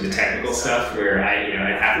go into the technical stuff, where I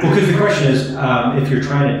have to. Well, because the question is, if you're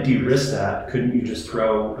trying to de-risk that, couldn't you just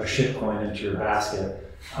throw a shitcoin into your basket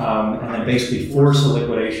and then basically force a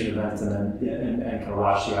liquidation event, and then and kind of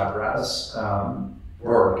watch the apparatus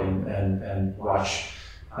work and watch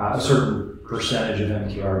a certain percentage of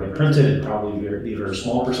MKR get printed? It'd probably be a very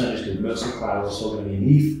small percentage because most of the collateral is still going to be in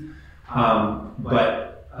ETH. But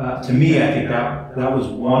to me, I think that was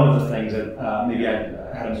one of the things that maybe I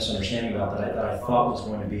had a misunderstanding about that I thought was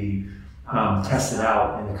going to be tested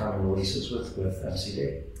out in the coming releases with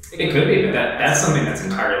MCD. It could be, but that's something that's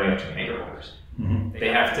entirely up to the Maker holders. Mm-hmm. They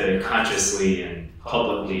have to consciously and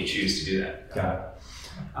publicly choose to do that. Got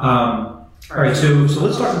it. All right, so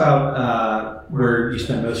let's talk about where you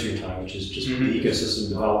spend most of your time, which is just the ecosystem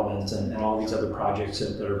development and all these other projects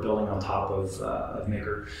that are building on top of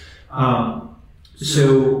Maker.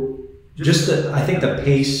 So I think the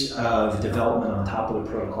pace of development on top of the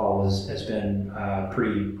protocol has been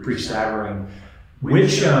pretty staggering.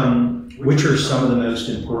 Which are some of the most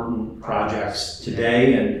important projects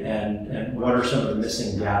today, and what are some of the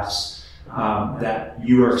missing gaps that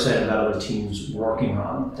you are excited about other teams working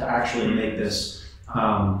on to actually make this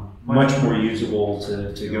much more usable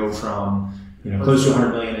to go from close to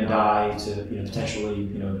 100 million in DAI to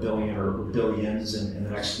potentially a billion or billions in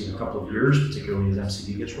the next couple of years, particularly as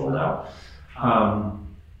MCD gets rolled out,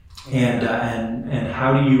 and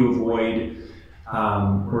how do you avoid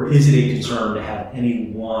or is it a concern to have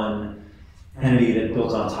any one entity that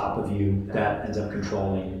builds on top of you that ends up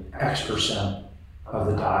controlling X% of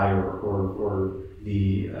the DAI or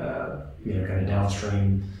the kind of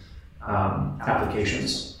downstream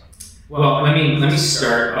applications? Well, let me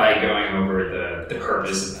start by going over the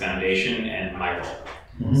purpose of the foundation and my role.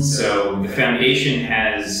 Mm-hmm. So the foundation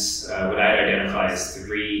has what I'd identify as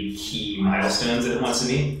 3 key milestones that it wants to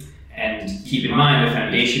meet. And keep in mind, the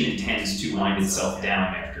foundation intends to wind itself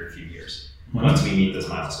down after a few years once we meet those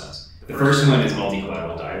milestones. The first one is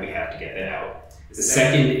multi-collateral DAI. We have to get that out. The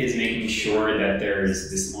second is making sure that there's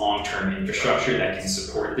this long-term infrastructure that can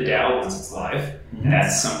support the DAO once it's live.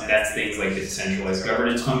 That's things like the decentralized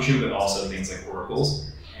governance function, but also things like oracles.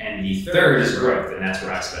 And the third is growth, and that's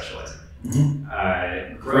where I specialize in.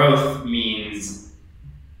 Growth means,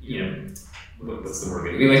 what's the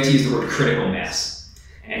word? We like to use the word critical mass.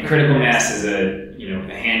 And critical mass is a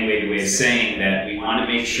hand-wavy way of saying that we want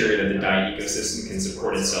to make sure that the DAI ecosystem can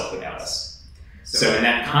support itself without us. So in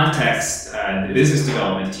that context, the business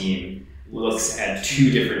development team looks at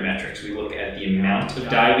 2 different metrics. We look at the amount of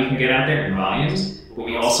DAI we can get out there in volumes, but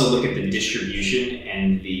we also look at the distribution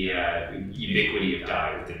and the ubiquity of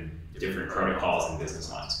DAI within different protocols and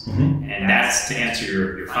business lines. And that's to answer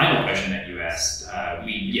your final question that you asked.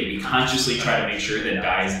 We consciously try to make sure that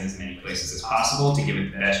DAI is in as many places as possible to give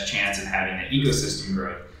it the best chance of having that ecosystem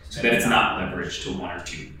growth so that it's not leveraged to 1 or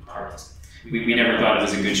 2 parties. We never thought it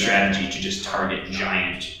was a good strategy to just target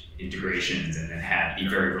giant integrations and then be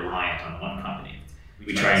very reliant on one company.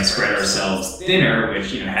 We try and spread ourselves thinner,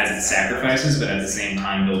 which has its sacrifices, but at the same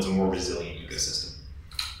time builds a more resilient ecosystem.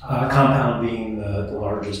 Compound being the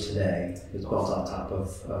largest today is built on top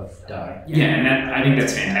of DAI. Yeah, and I think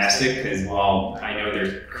that's fantastic because while I know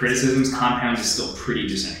there's criticisms, Compound is still pretty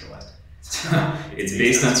decentralized. It's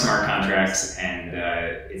based on smart contracts and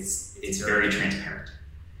it's very transparent.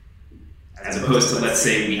 As opposed to, let's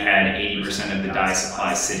say we had 80% of the DAI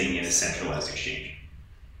supply sitting in a centralized exchange.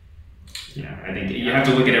 I think you have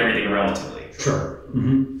to look at everything relatively. Sure.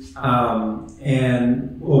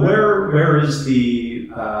 And where is the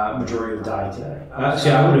majority of DAI today? I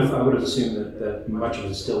would have assumed that much of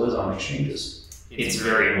it still is on exchanges. It's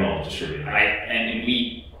very well distributed.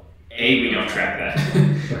 We don't track that,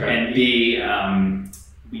 okay. And B,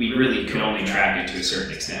 we really could only track it to a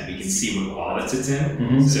certain extent. We can see what wallets it's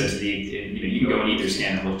in. So you can go in either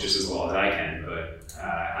scan and look just as well as I can, but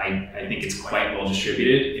I think it's quite well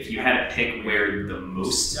distributed. If you had to pick where the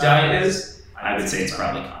most DAI is, I would say it's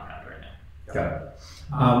probably Compound right now. Got it.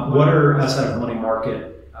 What are, outside of money market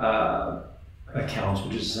accounts,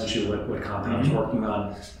 which is essentially what Compound is working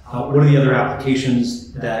on, what are the other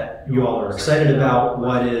applications that you all are excited about?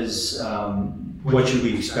 What should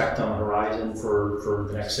we expect on the horizon for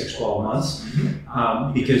the next 6-12 months?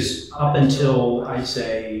 Because up until, I'd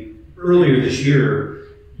say, earlier this year,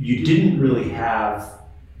 you didn't really have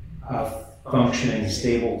a functioning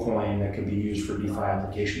stable coin that could be used for DeFi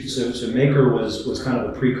applications. So Maker was kind of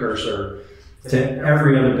the precursor to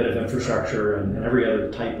every other bit of infrastructure and every other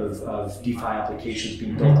type of DeFi applications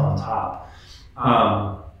being built on top.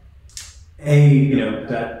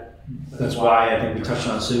 That's why I think we touched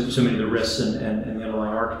on so many of the risks and the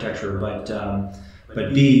underlying architecture, but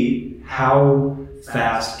B, how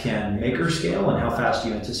fast can Maker scale and how fast do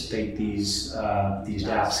you anticipate these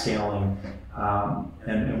dApps scaling?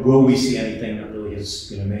 And will we see anything that really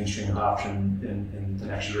is mainstream adoption in the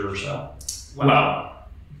next year or so? Well,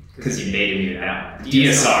 because you baited me with that one.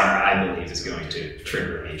 DSR, I believe, is going to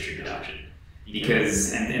trigger mainstream adoption.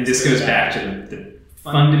 Because, and this goes back to the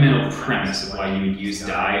fundamental premise of why you would use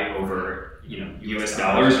DAI over US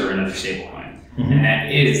dollars or another stablecoin. And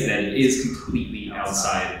that is that it is completely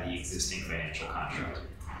outside of the existing financial construct.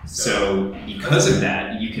 So because of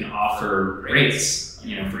that, you can offer rates,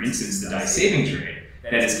 for instance, the DAI savings rate,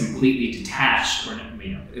 that is completely detached, or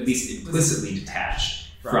at least implicitly detached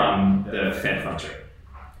from the Fed funds rate.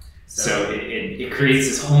 So it creates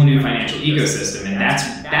this whole new financial ecosystem, and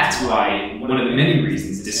that's why one of the many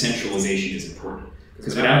reasons decentralization is important.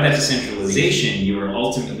 Because without that decentralization, you are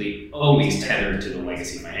ultimately always tethered to the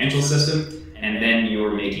legacy financial system, and then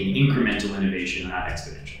you're making incremental innovation, not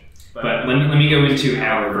exponential. But let me go into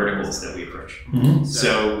our verticals that we approach. Mm-hmm.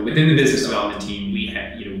 So within the business development team,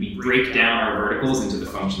 we break down our verticals into the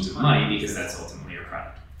functions of money because that's ultimately our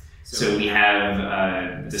product. So we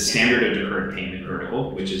have the standard of deferred payment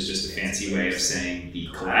vertical, which is just a fancy way of saying the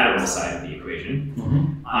collateral side of the equation.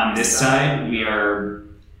 Mm-hmm. On this side, we are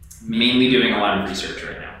mainly doing a lot of research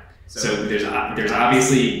right now. So there's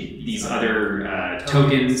obviously these other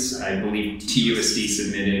tokens. I believe TUSD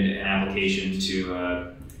submitted an application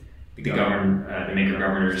to the maker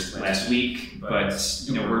governors last week, but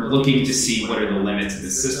we're looking to see what are the limits of the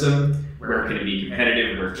system, where can it be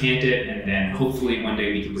competitive, where can't it, and then hopefully one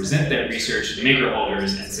day we can present that research to the maker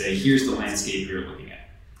holders and say, here's the landscape you're looking at.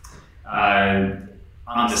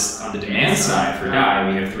 On the demand side for DAI,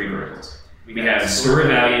 we have three verticals. We have store of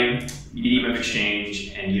value, medium of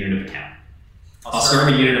exchange, and unit of account. I'll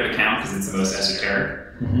start with unit of account because it's the most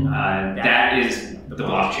esoteric. Mm-hmm. That is the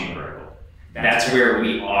blockchain vertical. That's where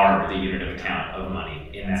we are the unit of account of money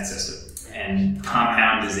in that system. And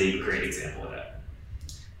Compound is a great example of that.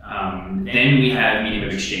 Then we have medium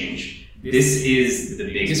of exchange. This is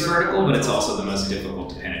the biggest vertical, but it's also the most difficult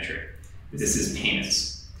to penetrate. This is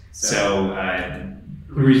payments. So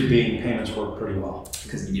the reason being payments work pretty well.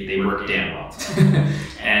 Because they work damn well.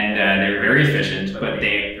 And they're very efficient, but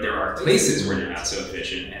there are places where they're not so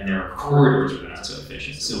efficient, and there are corridors where they're not so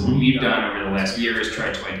efficient. So what we've done over the last year is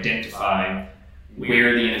try to identify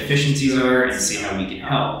where the inefficiencies are and see how we can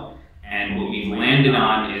help. And what we've landed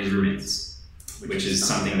on is remittance, which is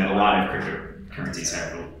something that a lot of cryptocurrencies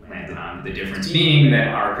have landed on. The difference being that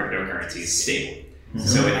our cryptocurrency is stable. Mm-hmm.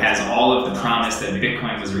 So it has all of the promise that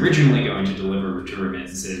Bitcoin was originally going to deliver to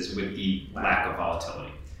remittances with the lack of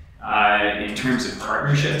volatility. In terms of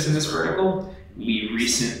partnerships in this vertical, we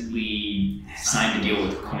recently signed a deal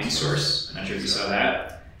with CoinSource. I'm not sure if you saw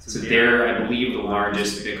that. So they're, I believe, the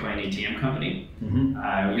largest Bitcoin ATM company.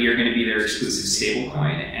 Mm-hmm. We are going to be their exclusive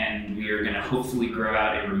stablecoin, and we are going to hopefully grow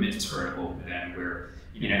out a remittance vertical with them where,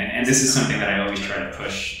 and this is something that I always try to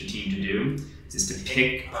push the team to do, is to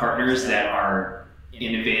pick partners that are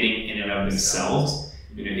innovating in and of themselves.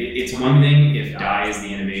 It's one thing if DAI is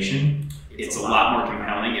the innovation. It's a lot more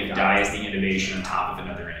compelling if DAI is the innovation on top of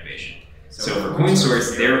another innovation. So for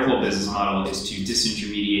CoinSource, their whole business model is to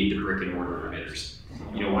disintermediate the brick and mortar remitters.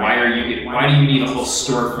 Why do you need a whole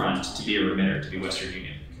storefront to be a remitter, to be Western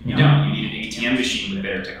Union? You don't. You need an ATM machine with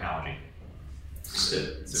better technology. So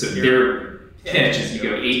their pitch is you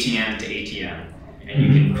go ATM to ATM, and you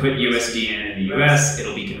can put USD in the US,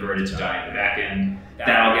 it'll be converted to DAI at the back end.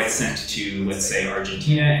 That'll get sent to, let's say,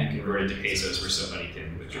 Argentina and converted to pesos where somebody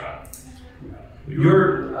can withdraw.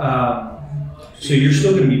 So you're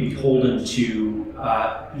still going to be beholden to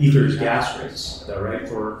Ether's gas rates, though, right?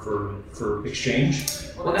 For exchange.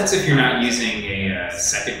 Well, that's if you're not using a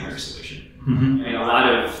second layer solution. Mm-hmm. I mean, a lot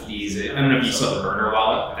of these. I don't know if you saw the burner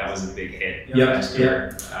wallet. That was a big hit. Yep.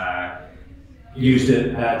 Used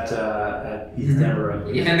it at ETH Denver.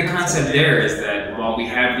 And the concept there is that while we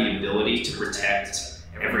have the ability to protect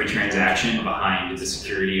every transaction behind the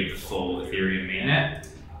security of the full Ethereum mainnet,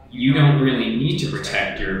 you don't really need to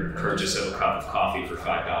protect your purchase of a cup of coffee for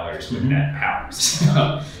 $5 with that power.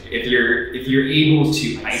 So if you're able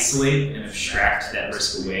to isolate and abstract that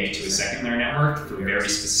risk away to a second layer network for very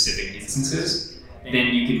specific instances,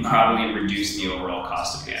 then you can probably reduce the overall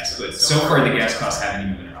cost of gas. But so far, the gas costs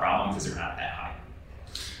haven't even been a problem because they're not that high.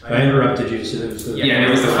 I interrupted you. So there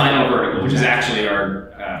was the final vertical, which is actually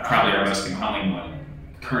probably our most compelling one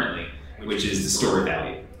currently, which is the store of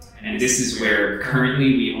value. And this is where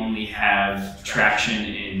currently we only have traction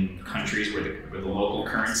in countries where the local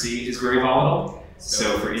currency is very volatile.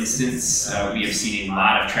 So for instance, we have seen a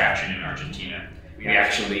lot of traction in Argentina. We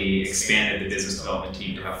actually expanded the business development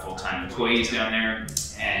team to have full-time employees down there,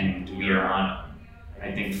 and we are on,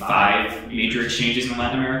 I think, 5 major exchanges in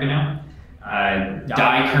Latin America now.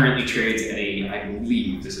 DAI currently trades at I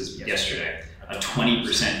believe this is yesterday, a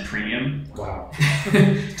 20% premium. Wow.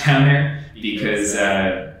 Down there because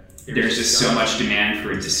there's just so much demand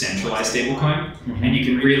for a decentralized stablecoin, mm-hmm. and you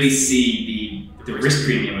can really see the risk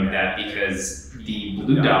premium of that because the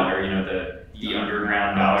blue dollar, the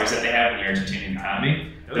underground dollars that they have in the Argentinian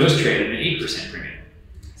economy, those trade at an 8% premium.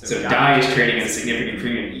 So DAI is trading at a significant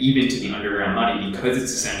premium even to the underground money because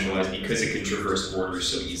it's decentralized, because it can traverse borders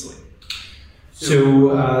so easily.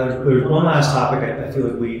 So there's one last topic I feel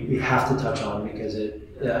like we have to touch on because it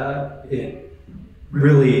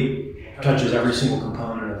really touches every single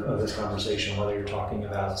component of this conversation, whether you're talking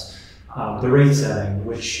about the rate setting,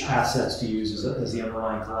 which assets to use as the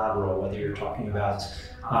underlying collateral, whether you're talking about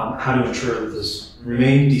how to ensure that this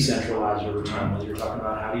remains decentralized over time, whether you're talking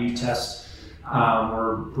about how do you test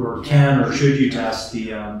or can or should you test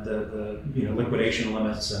the liquidation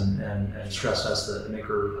limits and stress test the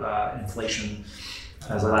maker inflation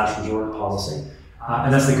as a last resort policy.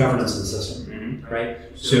 And that's the governance of the system, right?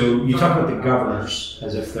 So you talk about the governors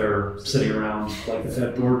as if they're sitting around like the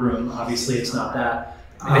Fed boardroom. Obviously, it's not that.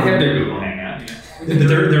 They have their Google Hangout. But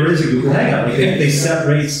there is a Google Hangout. Like they set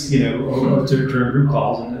rates, during group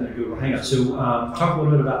calls and a Google Hangout. So talk a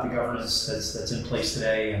little bit about the governance that's in place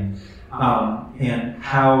today and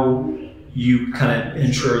how you kind of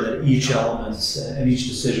ensure that each element and each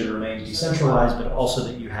decision remains decentralized, but also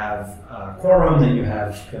that you have quorum, that you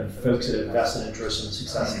have kind of folks that have vested interest in the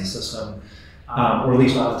success of the system, or at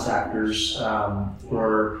least honest actors,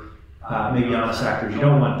 or maybe honest actors you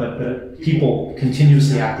don't want, but people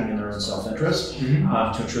continuously acting in their own self-interest to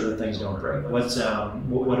ensure that things don't break. What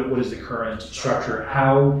is the current structure?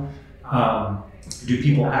 How do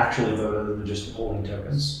people actually vote other than just holding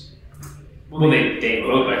tokens? Well, they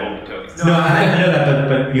vote by holding tokens. No, I know that,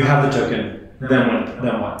 but you have the token.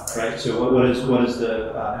 Then what? Right. So what is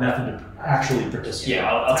the method to actually participate?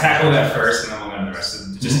 Yeah, I'll tackle that first, and then we'll go into the rest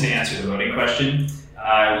of it. Just to answer the voting question,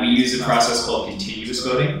 we use a process called continuous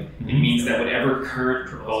voting. It means that whatever current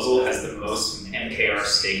proposal has the most MKR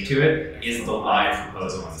stake to it is the live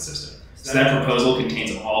proposal in the system. So that proposal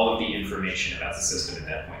contains all of the information about the system at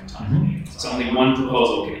that point in time. So only one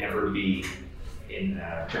proposal can ever be in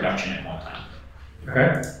production at one time.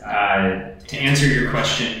 Okay. To answer your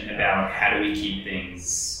question about how do we keep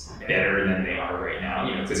things better than they are right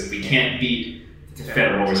now, because if we can't beat the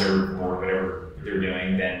Federal Reserve or whatever they're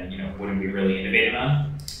doing, then what are we really innovating on?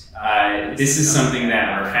 This is something that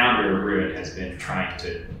our founder, Ruud, has been trying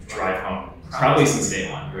to drive home probably since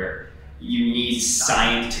day one, where you need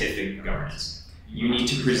scientific governance. You need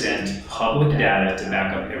to present public data to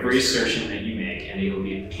back up every assertion that you make, and it'll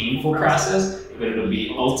be a painful process, but it'll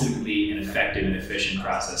be ultimately an effective and efficient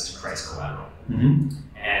process to price collateral.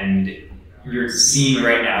 And you're seeing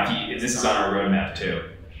right now, if this is on our roadmap too,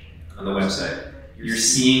 on the website, you're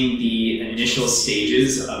seeing the initial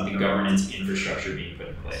stages of the governance infrastructure being put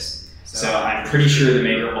in place. So I'm pretty sure the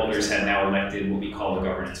maker holders have now elected what we call the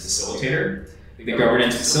governance facilitator. The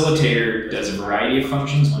governance facilitator does a variety of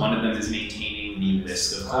functions. One of them is maintaining the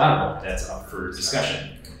list of collateral that's up for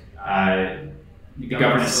discussion. The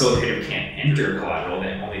governance facilitator can't enter collateral,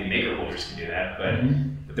 then only the maker holders can do that.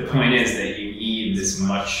 But the point is that you need this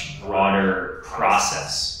much broader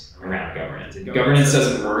process around governance. Governance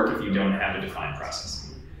doesn't work if you don't have a defined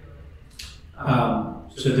process.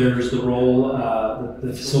 So there's the role,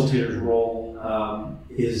 the facilitator's role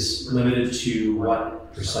is limited to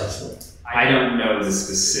what precisely? I don't know the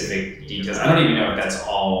specific details. I don't even know if that's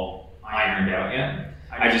all ironed out yet.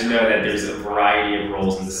 I just know that there's a variety of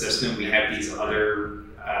roles in the system. We have these other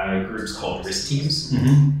groups called risk teams.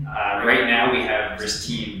 Right now we have risk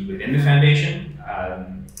teams within the foundation.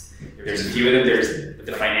 There's a few of them. There's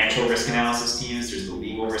the financial risk analysis teams, there's the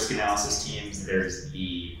legal risk analysis teams, there's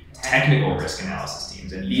the technical risk analysis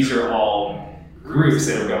teams. And these are all groups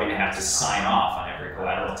that are going to have to sign off on every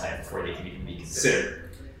collateral type before they can even be considered.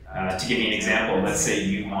 To give you an example, let's say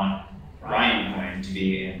you want Ryan Coin to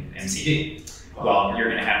be in MCD. Well, you're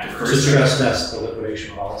going to have to first stress test the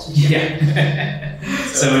liquidation policy. Yeah.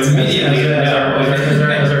 So it's immediately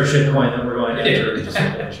as our shitcoin that we're going to enter into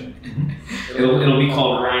circulation. It'll be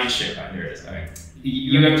called Ryan shitcoin. There it is. Okay.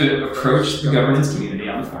 You have to approach the governance community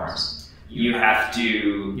on the forums. You have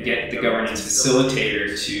to get the governance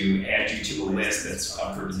facilitator to add you to a list that's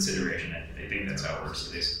up for consideration. I think that's how it works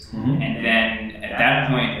at least. And then at that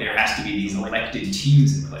point, there has to be these elected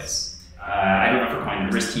teams in place. I don't know if we're calling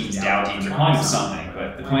them risk teams, DAO teams, or calling them something,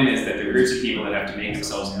 but the point is that there are groups of people that have to make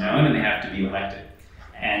themselves known and they have to be elected.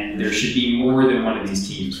 And there should be more than one of these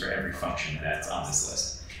teams for every function that's on this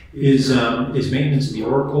list. Is maintenance of the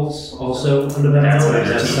oracles also under that? That's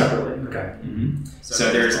another team. Separately. Okay.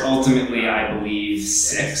 So there's ultimately, I believe,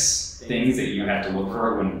 6 things that you have to look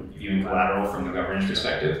for when viewing collateral from the governance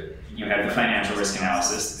perspective. You have the financial risk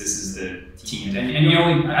analysis. This is the team, and you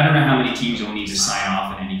I don't know how many teams you'll need to sign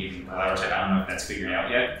off in any given collateral type. I don't know if that's figured out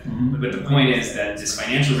yet. But the point is that this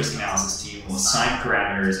financial risk analysis team will assign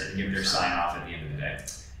parameters and give their sign off at the end of the day.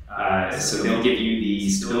 So they'll give you the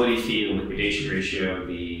stability fee, the liquidation ratio,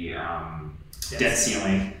 the debt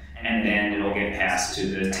ceiling, and then it'll get passed to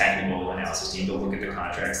the technical analysis team. They'll look at the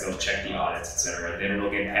contracts, they'll check the audits, etc. Then it'll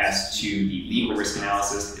get passed to the legal risk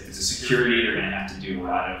analysis. If it's a security, they're going to have to do a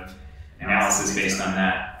lot of analysis based on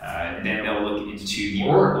that. Then they'll look into the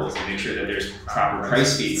oracles and make sure that there's proper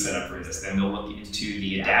price feeds set up for this. Then they'll look into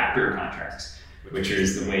the adapter contracts, which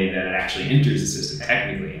is the way that it actually enters the system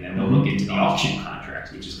technically. And then they'll look into the auction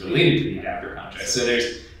contracts, which is related to the adapter contracts. So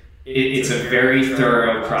it's a very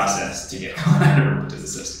thorough process to get collateral into the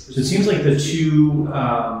system. So it seems like the two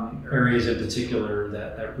areas in particular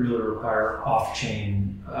that really require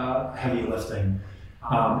off-chain heavy lifting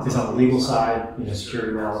is on the legal side,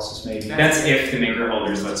 security analysis maybe. That's if the maker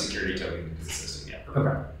holders let security token into the system, yeah.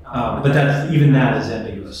 Okay. But even that is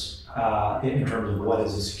ambiguous in terms of what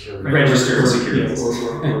is a security. Registered security. Or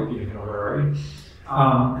where are you?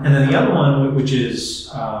 And then the other one, which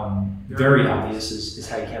is very obvious, is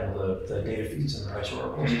how you handle the data feeds and the price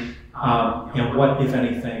oracles. And what, if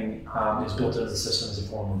anything, is built into the system as a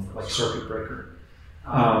form of like circuit breaker.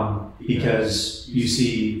 Because you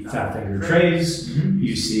see fat finger trades,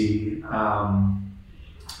 you see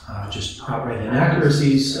just outright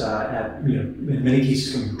inaccuracies, in many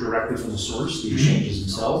cases coming directly from the source, the exchanges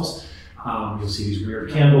themselves. You'll see these weird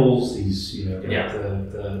candles, these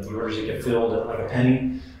the orders that get filled at like a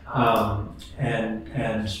penny,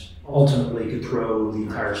 and ultimately could throw the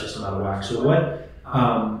entire system out of whack. So what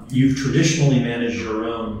you've traditionally managed your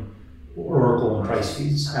own Oracle and price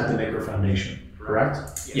feeds at the Maker Foundation,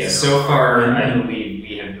 correct? Yes, so far I believe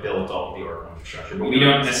we have built all the Oracle infrastructure, but we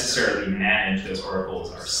don't necessarily manage those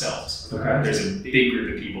oracles ourselves. Okay. There's a big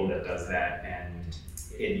group of people that does that, and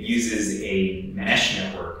it uses a mesh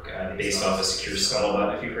network based off of Secure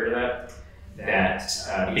Scuttlebutt, if you've heard of that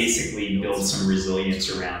basically builds some resilience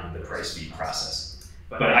around the price feed process.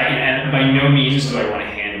 But by no means do I want to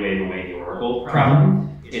hand wave away the Oracle problem.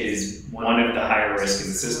 It is one of the higher risks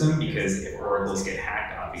in the system because if oracles get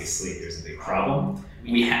hacked, obviously there's a big problem.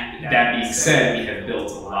 That being said, we have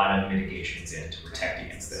built a lot of mitigations in to protect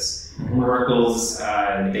against this. Oracles,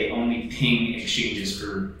 they only ping exchanges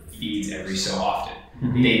for feeds every so often.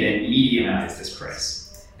 They then medianize this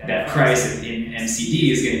price. That price in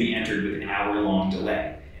MCD is going to be entered with an hour-long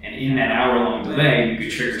delay. And in that hour-long delay, you could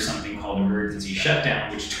trigger something called emergency shutdown,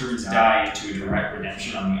 which turns DAI into a direct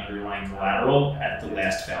redemption on the underlying collateral at the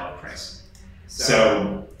last valid price.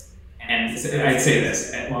 So, and I'd say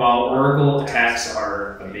this, while Oracle attacks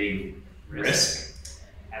are a big risk,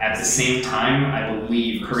 at the same time, I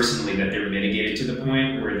believe personally that they're mitigated to the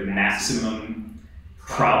point where the maximum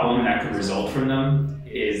problem that could result from them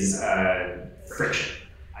is friction.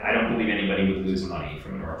 I don't believe anybody would lose money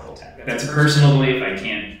from an Oracle attack. That's a personal belief. I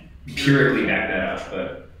can't empirically back that up,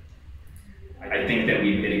 but I think that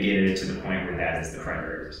we've mitigated it to the point where that is the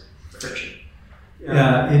primary risk, friction.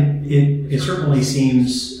 It certainly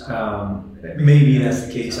seems maybe that's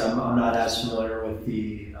the case. I'm not as familiar with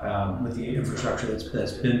the infrastructure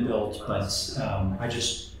that's been built, but I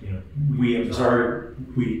just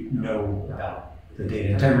we know about the data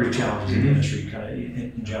integrity challenges in the industry kind of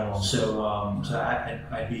in general. So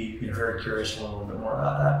I'd be very curious to learn a little bit more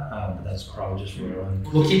about that. But that's probably just where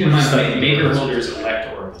Well, keep in mind, maker holders elect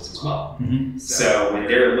oracles as well. So when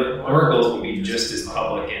their oracles will be just as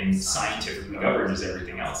public and scientifically governed as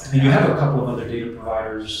everything else. And you have a couple of other data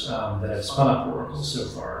providers that have spun up oracles so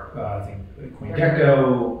far. I think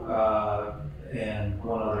CoinGecko and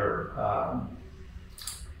one other.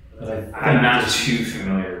 I'm not too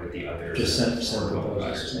familiar with the others. Just send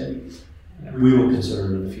proposals, maybe. We will consider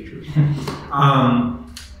it in the future. So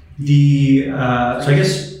I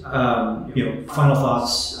guess final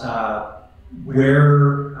thoughts.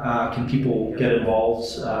 Where can people get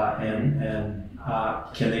involved, and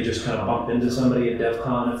can they just kind of bump into somebody at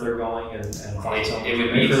DevCon if they're going and find something? It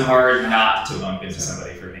would be hard not to bump into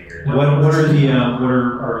somebody for Maker. What are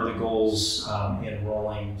the goals in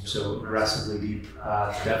enrolling so aggressively deep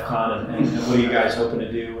to DevCon, and what are you guys hoping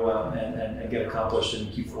to do and get accomplished in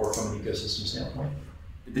Q4 from an ecosystem standpoint?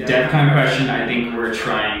 The DevCon question, I think we're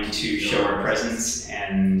trying to show our presence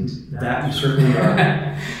and that you certainly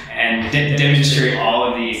are. and demonstrate all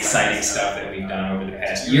of the exciting stuff that we've done over the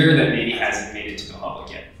past year that maybe hasn't made it to the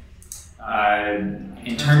public yet.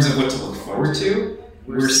 In terms of what to look forward to,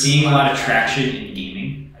 we're seeing a lot of traction in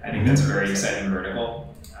gaming. I think that's a very exciting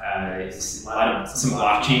vertical. Some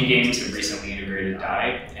blockchain games have recently integrated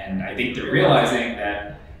DAI, and I think they're realizing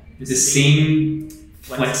that the same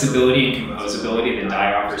flexibility and composability that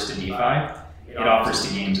DAI offers to DeFi, it offers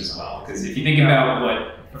to games as well. Because if you think about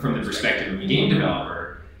what, from the perspective of a game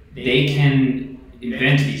developer, they can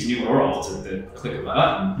invent these new worlds at the click of a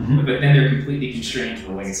button, but then they're completely constrained to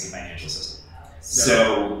the legacy financial system.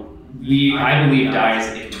 So I believe DAI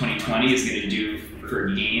in 2020 is going to do for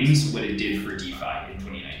games what it did for DeFi in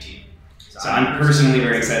 2019. So I'm personally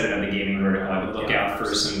very excited about the gaming vertical. I would look out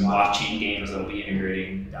for some blockchain games that will be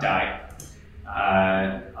integrating DAI.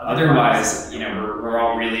 Otherwise, we're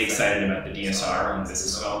all really excited about the DSR and the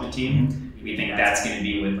business development team. We think that's going to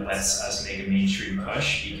be what lets us make a mainstream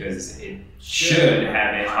push, because it should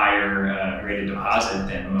have a higher rate of deposit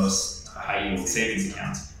than most high-yield savings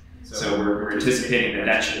accounts. So we're anticipating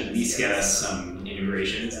that should at least get us some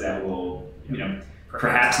integrations that will,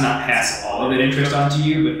 perhaps not pass all of that interest on to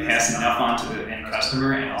you, but pass enough on to the end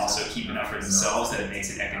customer and also keep enough for themselves that it makes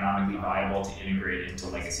it economically viable to integrate into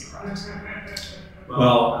legacy products.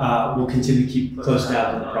 Well, we'll continue to keep close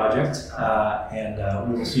tabs on the project, and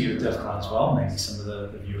we will see you at DEF CON as well, maybe some of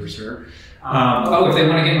the viewers here. If they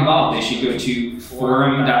want to get involved, they should go to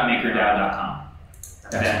forum.makerdao.com.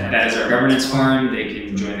 That is our governance forum. They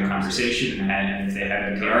can join the conversation, and if they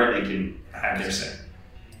have NPR, they can have their say.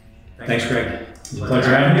 Thanks, Greg. It's a pleasure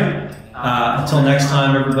having you. Until next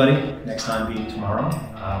time, everybody. Next time being tomorrow,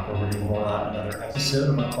 where we're going to roll out another episode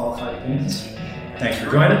of Unqualified Opinions. Thanks for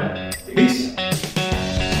joining. Peace.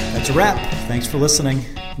 That's a wrap. Thanks for listening.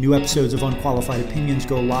 New episodes of Unqualified Opinions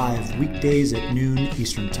go live weekdays at noon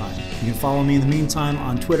Eastern Time. You can follow me in the meantime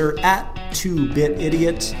on Twitter at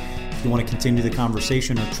 2BitIdiot if you want to continue the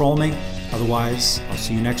conversation or troll me. Otherwise, I'll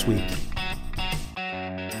see you next week.